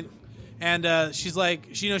dynamite, and she's like,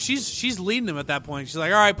 she's leading them at that point. She's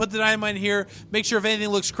like, all right, put the dynamite in here. Make sure if anything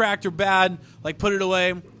looks cracked or bad, like put it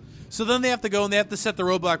away. So then they have to go and they have to set the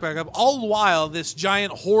roadblock back up. All the while, this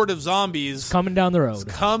giant horde of zombies coming down the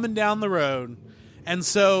road. And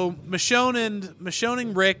so Michonne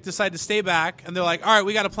and Rick decide to stay back, and they're like, "All right,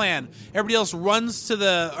 we got a plan." Everybody else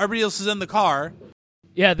is in the car.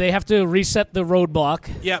 Yeah, they have to reset the roadblock.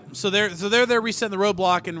 Yep. So they're there resetting the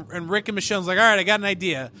roadblock, and Rick and Michonne's like, "All right, I got an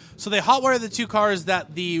idea." So they hotwire the two cars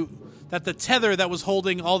that the tether that was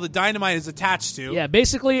holding all the dynamite is attached to. Yeah,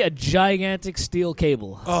 basically a gigantic steel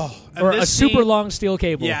cable. Oh, or a super long steel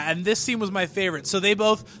cable. Yeah, and this scene was my favorite. So they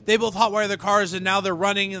both hotwire their cars, and now they're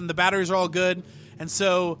running, and the batteries are all good. And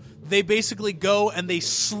so they basically go and they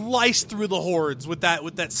slice through the hordes with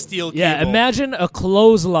that steel cable. Yeah, imagine a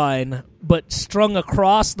clothesline, but strung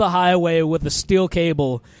across the highway with a steel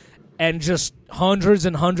cable, and just hundreds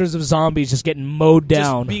and hundreds of zombies just getting mowed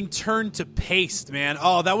down. Just being turned to paste, man.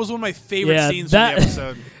 Oh, that was one of my favorite scenes from the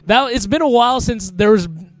episode. It's been a while since there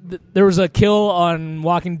was a kill on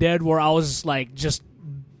Walking Dead where I was like just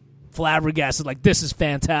flabbergasted, like, this is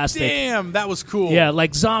fantastic. Damn, that was cool. Yeah,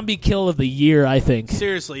 like zombie kill of the year, I think.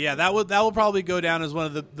 Seriously, yeah, that will probably go down as one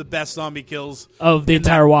of the best zombie kills of the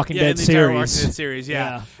entire Walking Dead series. Entire Walking Dead series,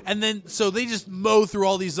 yeah. And then so they just mow through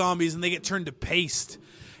all these zombies and they get turned to paste.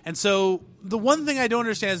 And so the one thing I don't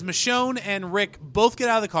understand is Michonne and Rick both get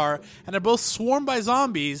out of the car and they're both swarmed by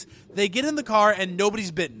zombies. They get in the car and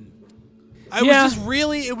nobody's bitten.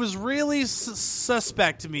 It was really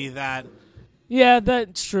suspect to me that. Yeah,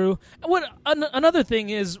 that's true. Another thing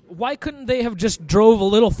is, why couldn't they have just drove a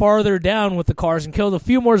little farther down with the cars and killed a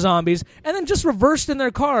few more zombies, and then just reversed in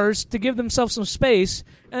their cars to give themselves some space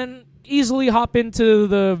and easily hop into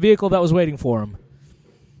the vehicle that was waiting for them?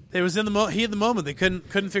 It was in the heat of the moment. They couldn't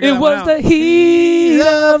figure that It one was out. the heat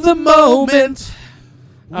of the moment.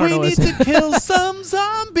 I don't We know need what's- to kill some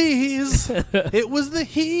zombies. It was the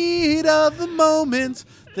heat of the moment.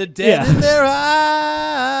 The dead Yeah. in their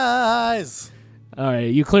eyes. All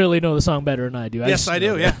right, you clearly know the song better than I do. Yes, just I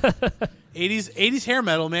know do. that. Yeah. 80s hair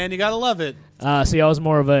metal, man. You gotta love it. See, I was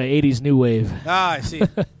more of a 80s new wave. Ah, I see.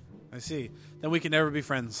 I see. Then we can never be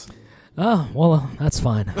friends. Oh, well, that's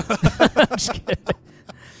fine. I'm just kidding.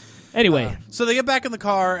 Anyway, So they get back in the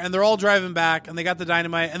car, and they're all driving back, and they got the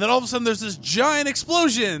dynamite, and then all of a sudden there's this giant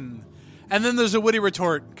explosion. And then there's a witty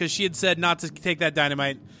retort, because she had said not to take that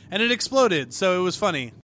dynamite, and it exploded, so it was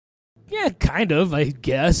funny. yeah, kind of, I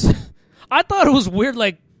guess. I thought it was weird,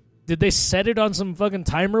 like, did they set it on some fucking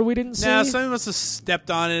timer we didn't see? Nah, somebody must have stepped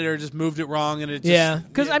on it or just moved it wrong, and it just... Yeah,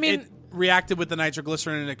 'cause, I mean- it reacted with the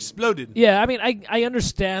nitroglycerin and exploded. Yeah, I mean, I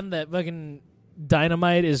understand that fucking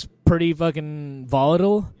dynamite is pretty fucking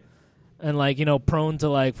volatile and, like, you know, prone to,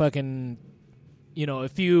 like, fucking, you know,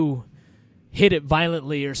 if you hit it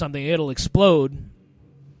violently or something, it'll explode.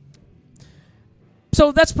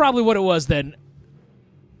 So that's probably what it was then.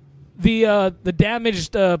 The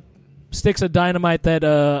damaged sticks of dynamite that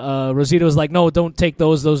Rosita was like, no, don't take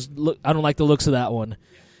those. Look, I don't like the looks of that one.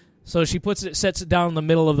 So she sets it down in the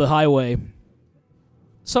middle of the highway.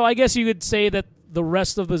 So I guess you could say that the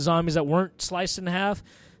rest of the zombies that weren't sliced in half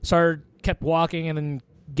kept walking and then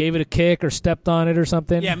gave it a kick or stepped on it or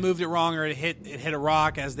something. Yeah, moved it wrong, or it hit a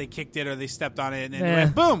rock as they kicked it, or they stepped on it, and it Eh.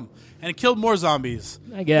 went boom, and it killed more zombies.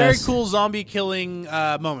 I guess. Very cool zombie killing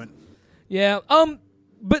moment. Yeah.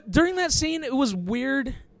 But during that scene, it was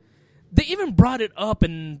weird. They even brought it up,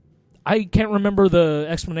 and I can't remember the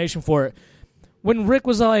explanation for it. When Rick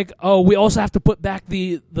was like, "Oh, we also have to put back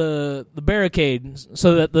the barricade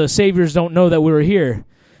so that the saviors don't know that we were here,"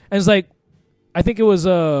 and it's like, I think it was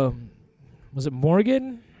it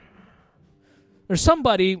Morgan or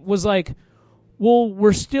somebody was like, "Well,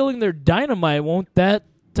 we're stealing their dynamite. Won't that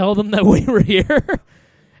tell them that we were here?"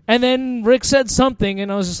 And then Rick said something,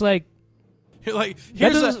 and I was just like, You're like,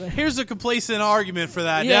 doesn't- here's a complacent argument for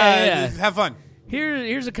that. Yeah. Have fun.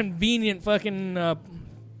 here's a convenient fucking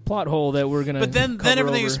plot hole that we're gonna. But then cover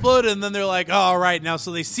everything over. exploded, and then they're like, oh, all right, now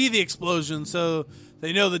so they see the explosion, so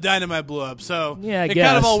they know the dynamite blew up. So Yeah, I it kind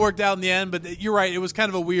guess. of all worked out in the end. But you're right, it was kind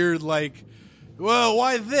of a weird like, well,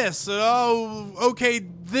 why this? Oh, okay,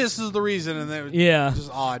 this is the reason, and it was Yeah,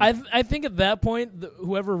 just odd. I think at that point,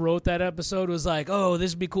 whoever wrote that episode was like, "Oh,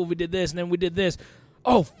 this would be cool if we did this, and then we did this."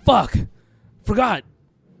 Oh fuck, forgot.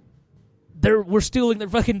 We're stealing their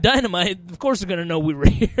fucking dynamite. Of course, they're gonna know we were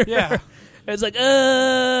here. Yeah. It's like,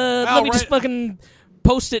 let me just right. fucking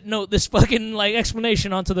post-it note this fucking like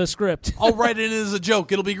explanation onto the script. I'll write it in as a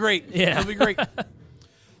joke. It'll be great. Yeah. It'll be great.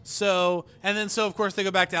 So of course they go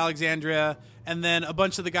back to Alexandria, and then a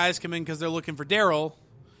bunch of the guys come in because they're looking for Daryl,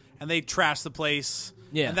 and they trash the place.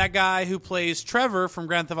 Yeah. And that guy who plays Trevor from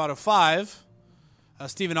Grand Theft Auto 5,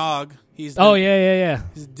 Stephen Ogg, he's Oh yeah.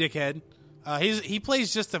 he's a dickhead. He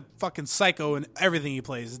plays just a fucking psycho in everything he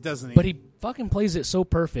plays, doesn't he? But he fucking plays it so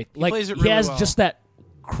perfect. Like plays it he really has well. just that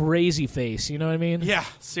crazy face. You know what I mean? yeah,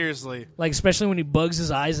 seriously. Like especially when he bugs his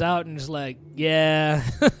eyes out and just like, yeah,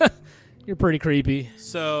 you're pretty creepy.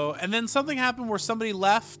 So, and then something happened where somebody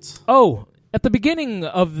left. Oh, at the beginning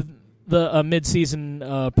of the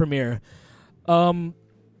mid-season premiere,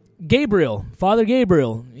 Gabriel, Father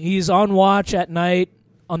Gabriel, he's on watch at night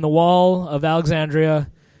on the wall of Alexandria,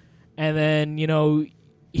 and then, you know,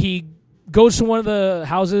 he goes to one of the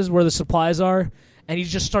houses where the supplies are, and he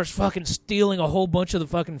just starts fucking stealing a whole bunch of the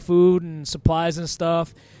fucking food and supplies and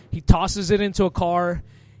stuff. He tosses it into a car.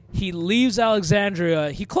 He leaves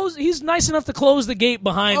Alexandria. He's nice enough to close the gate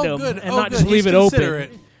behind Oh, him good. and Oh, not good. just leave He's it open.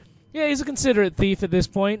 considerate. Yeah, he's a considerate thief at this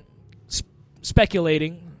point.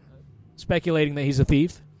 Speculating that he's a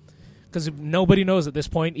thief, because nobody knows at this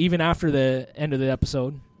point, even after the end of the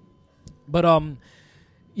episode. But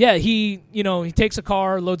yeah, he takes a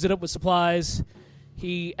car, loads it up with supplies.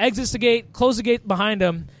 He exits the gate, closes the gate behind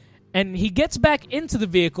him, and he gets back into the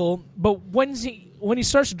vehicle. But when he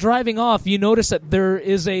starts driving off, you notice that there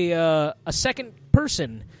is a second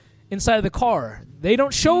person inside of the car. They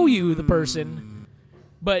don't show you the person,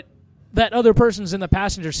 but that other person's in the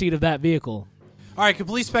passenger seat of that vehicle. All right,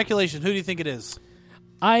 complete speculation. Who do you think it is?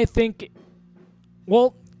 I think,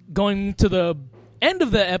 well, going to the end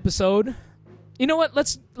of the episode, You know what?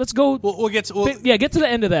 Let's go. We'll get to get to the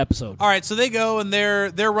end of the episode. All right, so they go and they're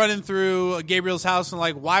running through Gabriel's house and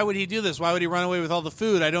like, why would he do this? Why would he run away with all the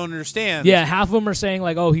food? I don't understand. Yeah, half of them are saying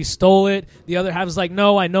like, "Oh, he stole it." The other half is like,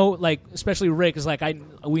 "No, I know." Like, especially Rick is like,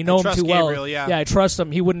 we know him trust too Gabriel, well. yeah. I trust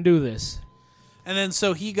him. He wouldn't do this." And then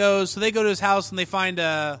so he goes. So they go to his house and they find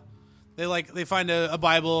a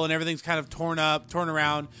Bible and everything's kind of torn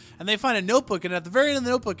around, and they find a notebook, and at the very end of the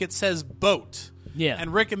notebook it says boat. Yeah.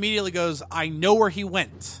 And Rick immediately goes, I know where he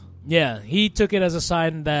went. Yeah, he took it as a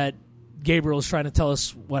sign that Gabriel's trying to tell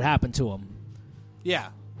us what happened to him. Yeah.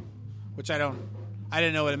 Which I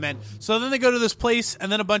didn't know what it meant. So then they go to this place,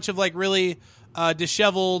 and then a bunch of like really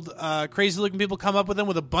disheveled, crazy-looking people come up with them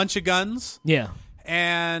with a bunch of guns. Yeah.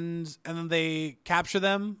 And then they capture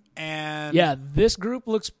them, and... Yeah, this group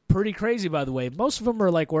looks pretty crazy, by the way. Most of them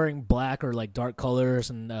are like wearing black or like dark colors,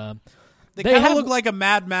 and... They kind of look like a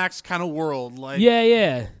Mad Max kind of world. Like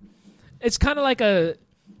Yeah. It's kind of like a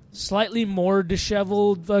slightly more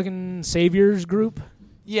disheveled fucking saviors group.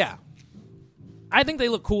 Yeah. I think they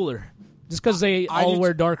look cooler just because they all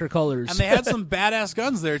wear darker colors. And they had some badass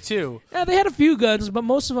guns there, too. Yeah, they had a few guns, but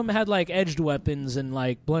most of them had like edged weapons and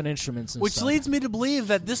like blunt instruments and Which stuff. leads me to believe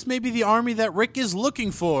that this may be the army that Rick is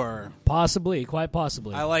looking for. Possibly, quite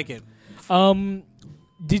possibly. I like it. Do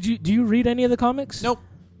you read any of the comics? Nope.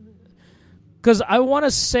 Because I want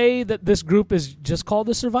to say that this group is just called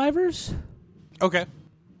the Survivors. Okay.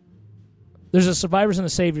 There's a Survivors and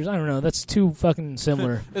the Saviors. I don't know. That's too fucking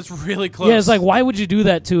similar. It's really close. Yeah, it's like, why would you do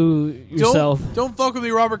that to yourself? Don't fuck with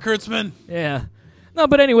me, Robert Kurtzman. Yeah. No,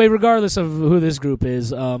 but anyway, regardless of who this group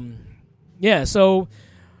is, yeah, so,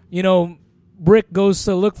 Rick goes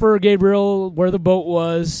to look for Gabriel where the boat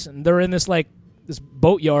was, and they're in this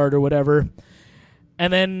boatyard or whatever.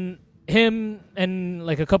 And then him and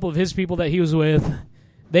like a couple of his people that he was with,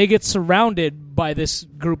 they get surrounded by this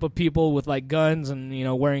group of people with like guns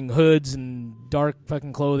and wearing hoods and dark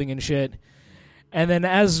fucking clothing and shit. And then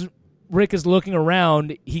as Rick is looking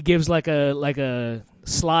around, he gives like a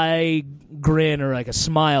sly grin or like a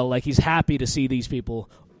smile, like he's happy to see these people.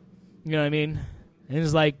 You know what I mean? And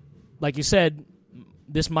it's like you said,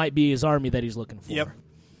 this might be his army that he's looking for. Yep.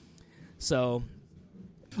 So,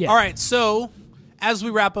 yeah. All right, so as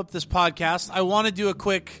we wrap up this podcast, I want to do a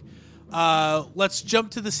quick, let's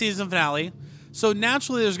jump to the season finale. So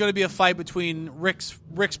naturally there's going to be a fight between Rick's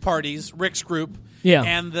group,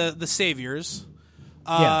 and the Saviors.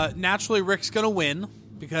 Naturally Rick's going to win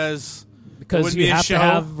because you have to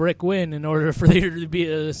have Rick win in order for there to be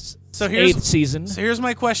a eighth season. So here's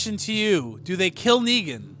my question to you. Do they kill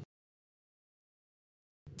Negan?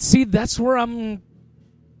 See, that's where I'm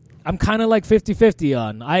kind of like 50-50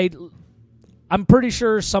 on. I'm pretty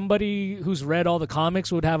sure somebody who's read all the comics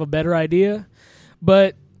would have a better idea.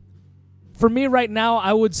 But for me right now,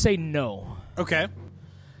 I would say no. Okay.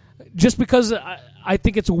 Just because I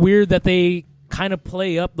think it's weird that they kind of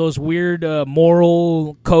play up those weird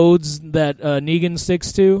moral codes that Negan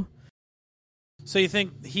sticks to. So you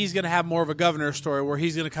think he's going to have more of a Governor story where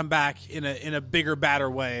he's going to come back in a bigger, badder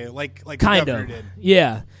way, like the Governor did?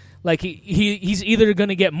 Yeah. Like he's either going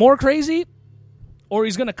to get more crazy or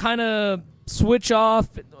he's going to kind of switch off,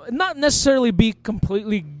 not necessarily be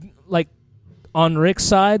completely like on Rick's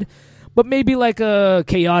side, but maybe like a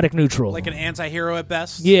chaotic neutral. Like an anti-hero at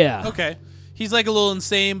best? Yeah. Okay. He's like a little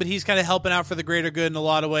insane, but he's kind of helping out for the greater good in a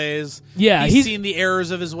lot of ways. Yeah. He's seen the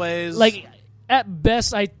errors of his ways. Like, at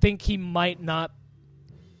best, I think he might not...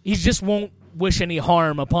 He just won't wish any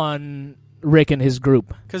harm upon Rick and his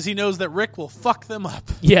group. Because he knows that Rick will fuck them up.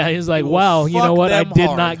 Yeah, he's like, wow, you know what? I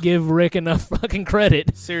did not give Rick enough fucking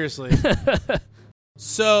credit. Seriously.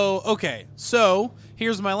 So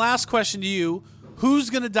here's my last question to you. Who's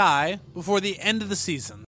going to die before the end of the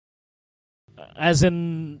season? As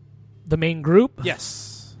in the main group?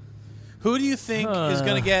 Yes. Who do you think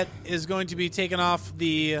is going to be taken off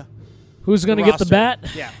the Who's going to get the bat?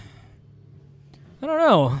 Yeah. I don't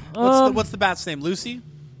know. What's the bat's name? Lucy?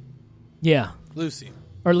 Yeah. Lucy.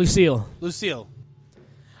 Or Lucille. Lucille.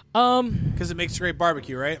 Because it makes a great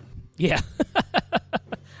barbecue, right? Yeah.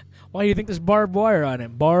 Why do you think there's barbed wire on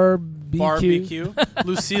it? Barbecue.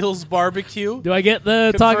 Lucille's barbecue. Do I get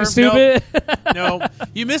the Confirmed? talking stupid? No.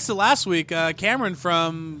 You missed it last week. Cameron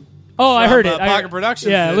from I heard it. Pocket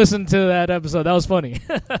Productions. Yeah, listen to that episode. That was funny.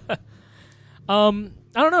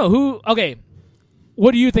 I don't know who. Okay,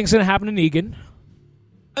 what do you think's going to happen to Negan?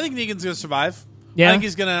 I think Negan's going to survive. Yeah, I think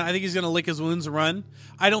he's gonna lick his wounds and run.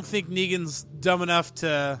 I don't think Negan's dumb enough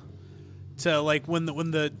to like when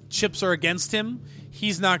the chips are against him,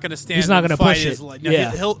 he's not going to stand. He's not going to push it. No,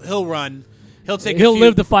 yeah, he'll run. He'll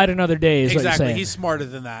live to fight another day. Is exactly. What you're saying. He's smarter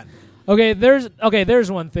than that. Okay,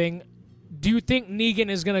 there's one thing. Do you think Negan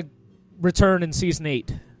is going to return in season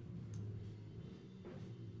 8?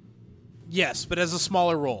 Yes, but as a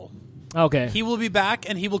smaller role. Okay. He will be back,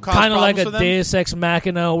 and he will cause Kind of problems like for a them. Deus Ex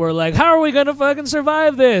Machina where, like, how are we going to fucking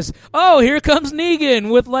survive this? Oh, here comes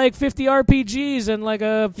Negan with, like, 50 RPGs and, like,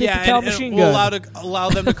 a 50 cal and machine we'll gun. allow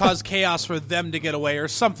them to cause chaos for them to get away or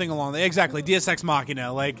something along that. Exactly, Deus Ex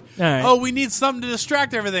Machina. Like, All right. oh, we need something to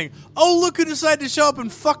distract everything. Oh, look who decided to show up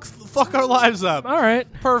and fuck our lives up. All right.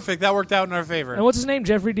 Perfect. That worked out in our favor. And what's his name?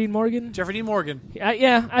 Jeffrey Dean Morgan? Jeffrey Dean Morgan.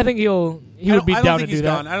 Yeah, I think he would be I don't down to think do he's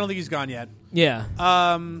that. gone. I don't think he's gone yet. Yeah.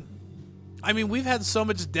 I mean, we've had so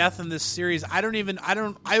much death in this series. I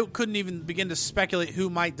couldn't even begin to speculate who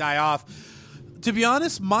might die off. To be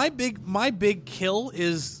honest, my big kill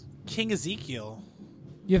is King Ezekiel.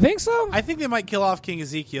 You think so? I think they might kill off King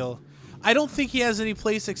Ezekiel. I don't think he has any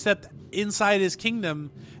place except inside his kingdom.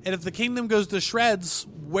 And if the kingdom goes to shreds,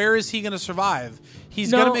 where is he going to survive? He's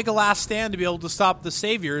going to make a last stand to be able to stop the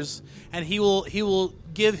saviors, and he will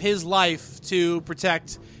give his life to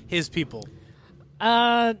protect his people.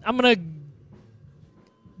 I'm going to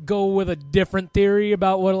go with a different theory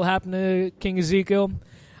about what will happen to King Ezekiel.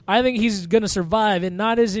 I think he's going to survive, and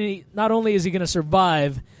not only is he going to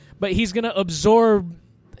survive, but he's going to absorb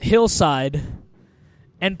Hillside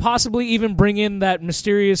and possibly even bring in that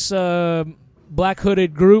mysterious black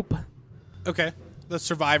hooded group. Okay, the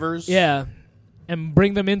survivors. Yeah, and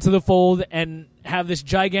bring them into the fold and have this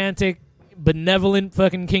gigantic, benevolent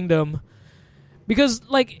fucking kingdom. Because,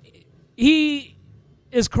 like, he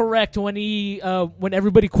is correct when when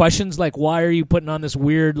everybody questions, like, why are you putting on this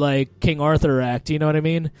weird, like, King Arthur act? You know what I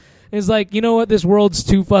mean? It's like, you know what? This world's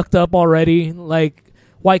too fucked up already. Like,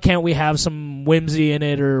 why can't we have some whimsy in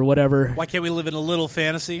it or whatever? Why can't we live in a little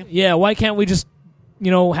fantasy? Yeah, why can't we just,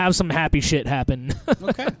 have some happy shit happen?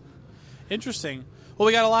 Okay, interesting. Well,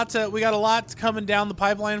 we got a lot coming down the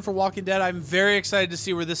pipeline for Walking Dead. I'm very excited to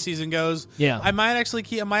see where this season goes. Yeah. I might actually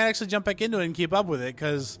jump back into it and keep up with it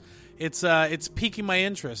because it's piquing my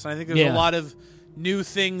interest. And I think there's a lot of new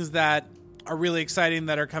things that are really exciting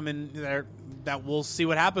that are coming that we'll see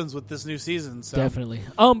what happens with this new season. So. Definitely.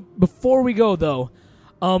 Before we go though,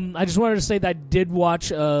 I just wanted to say that I did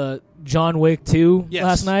watch John Wick 2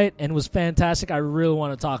 last night and it was fantastic. I really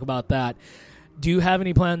want to talk about that. Do you have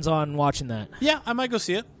any plans on watching that? Yeah, I might go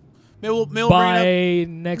see it. Maybe we'll by bring it up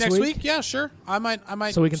next week? Yeah, sure. I might.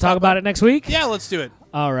 So we can talk about it next week? Yeah, let's do it.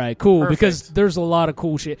 All right, cool. Perfect. Because there's a lot of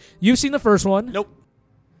cool shit. You've seen the first one? Nope.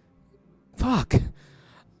 Fuck.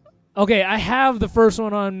 Okay, I have the first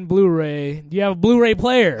one on Blu-ray. Do you have a Blu-ray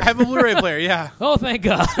player? I have a Blu-ray player, yeah. Oh, thank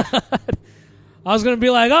God. I was going to be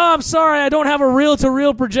like, oh, I'm sorry, I don't have a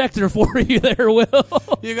reel-to-reel projector for you there, Will.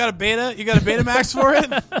 You got a Betamax for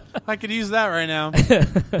it? I could use that right now.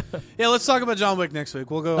 Yeah, let's talk about John Wick next week.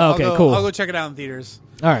 We'll go. Okay, cool. I'll go check it out in theaters.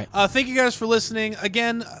 All right. Thank you guys for listening.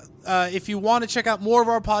 Again, if you want to check out more of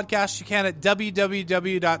our podcasts, you can at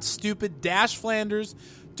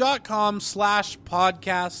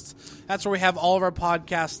www.stupid-flanders.com/podcasts. That's where we have all of our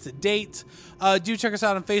podcasts to date. Do check us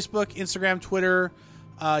out on Facebook, Instagram, Twitter,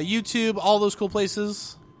 YouTube, all those cool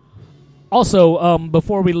places. Also,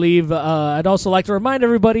 before we leave, I'd also like to remind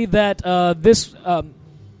everybody that this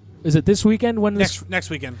is it this weekend? When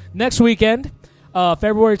Next weekend. Next weekend,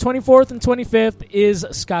 February 24th and 25th is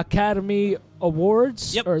Scott Academy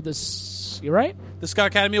Awards. Yep. Or this, you right? The Scott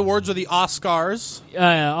Academy Awards are the Oscars.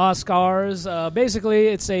 Oscars. Basically,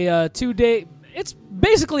 it's a 2-day. It's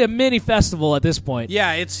basically a mini festival at this point.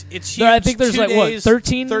 Yeah, it's huge. I think there's 2 like, days, what,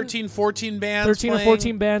 13, 14 bands 13 playing. or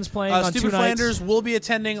 14 bands playing on 2 Stupid nights. Flanders will be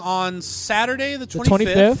attending on Saturday, the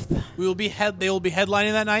 25th. We will be they will be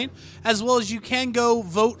headlining that night, as well as you can go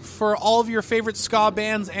vote for all of your favorite ska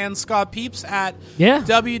bands and ska peeps at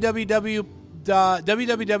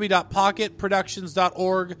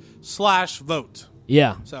www.pocketproductions.org/vote.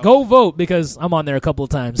 Yeah. So. Go vote because I'm on there a couple of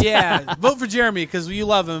times. Yeah, vote for Jeremy because you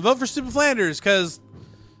love him. Vote for Stupid Flanders because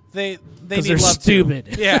they need they're love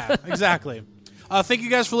stupid. Too. Yeah, exactly. Thank you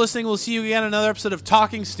guys for listening. We'll see you again in another episode of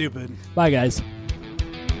Talking Stupid. Bye, guys.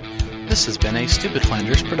 This has been a Stupid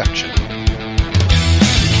Flanders production.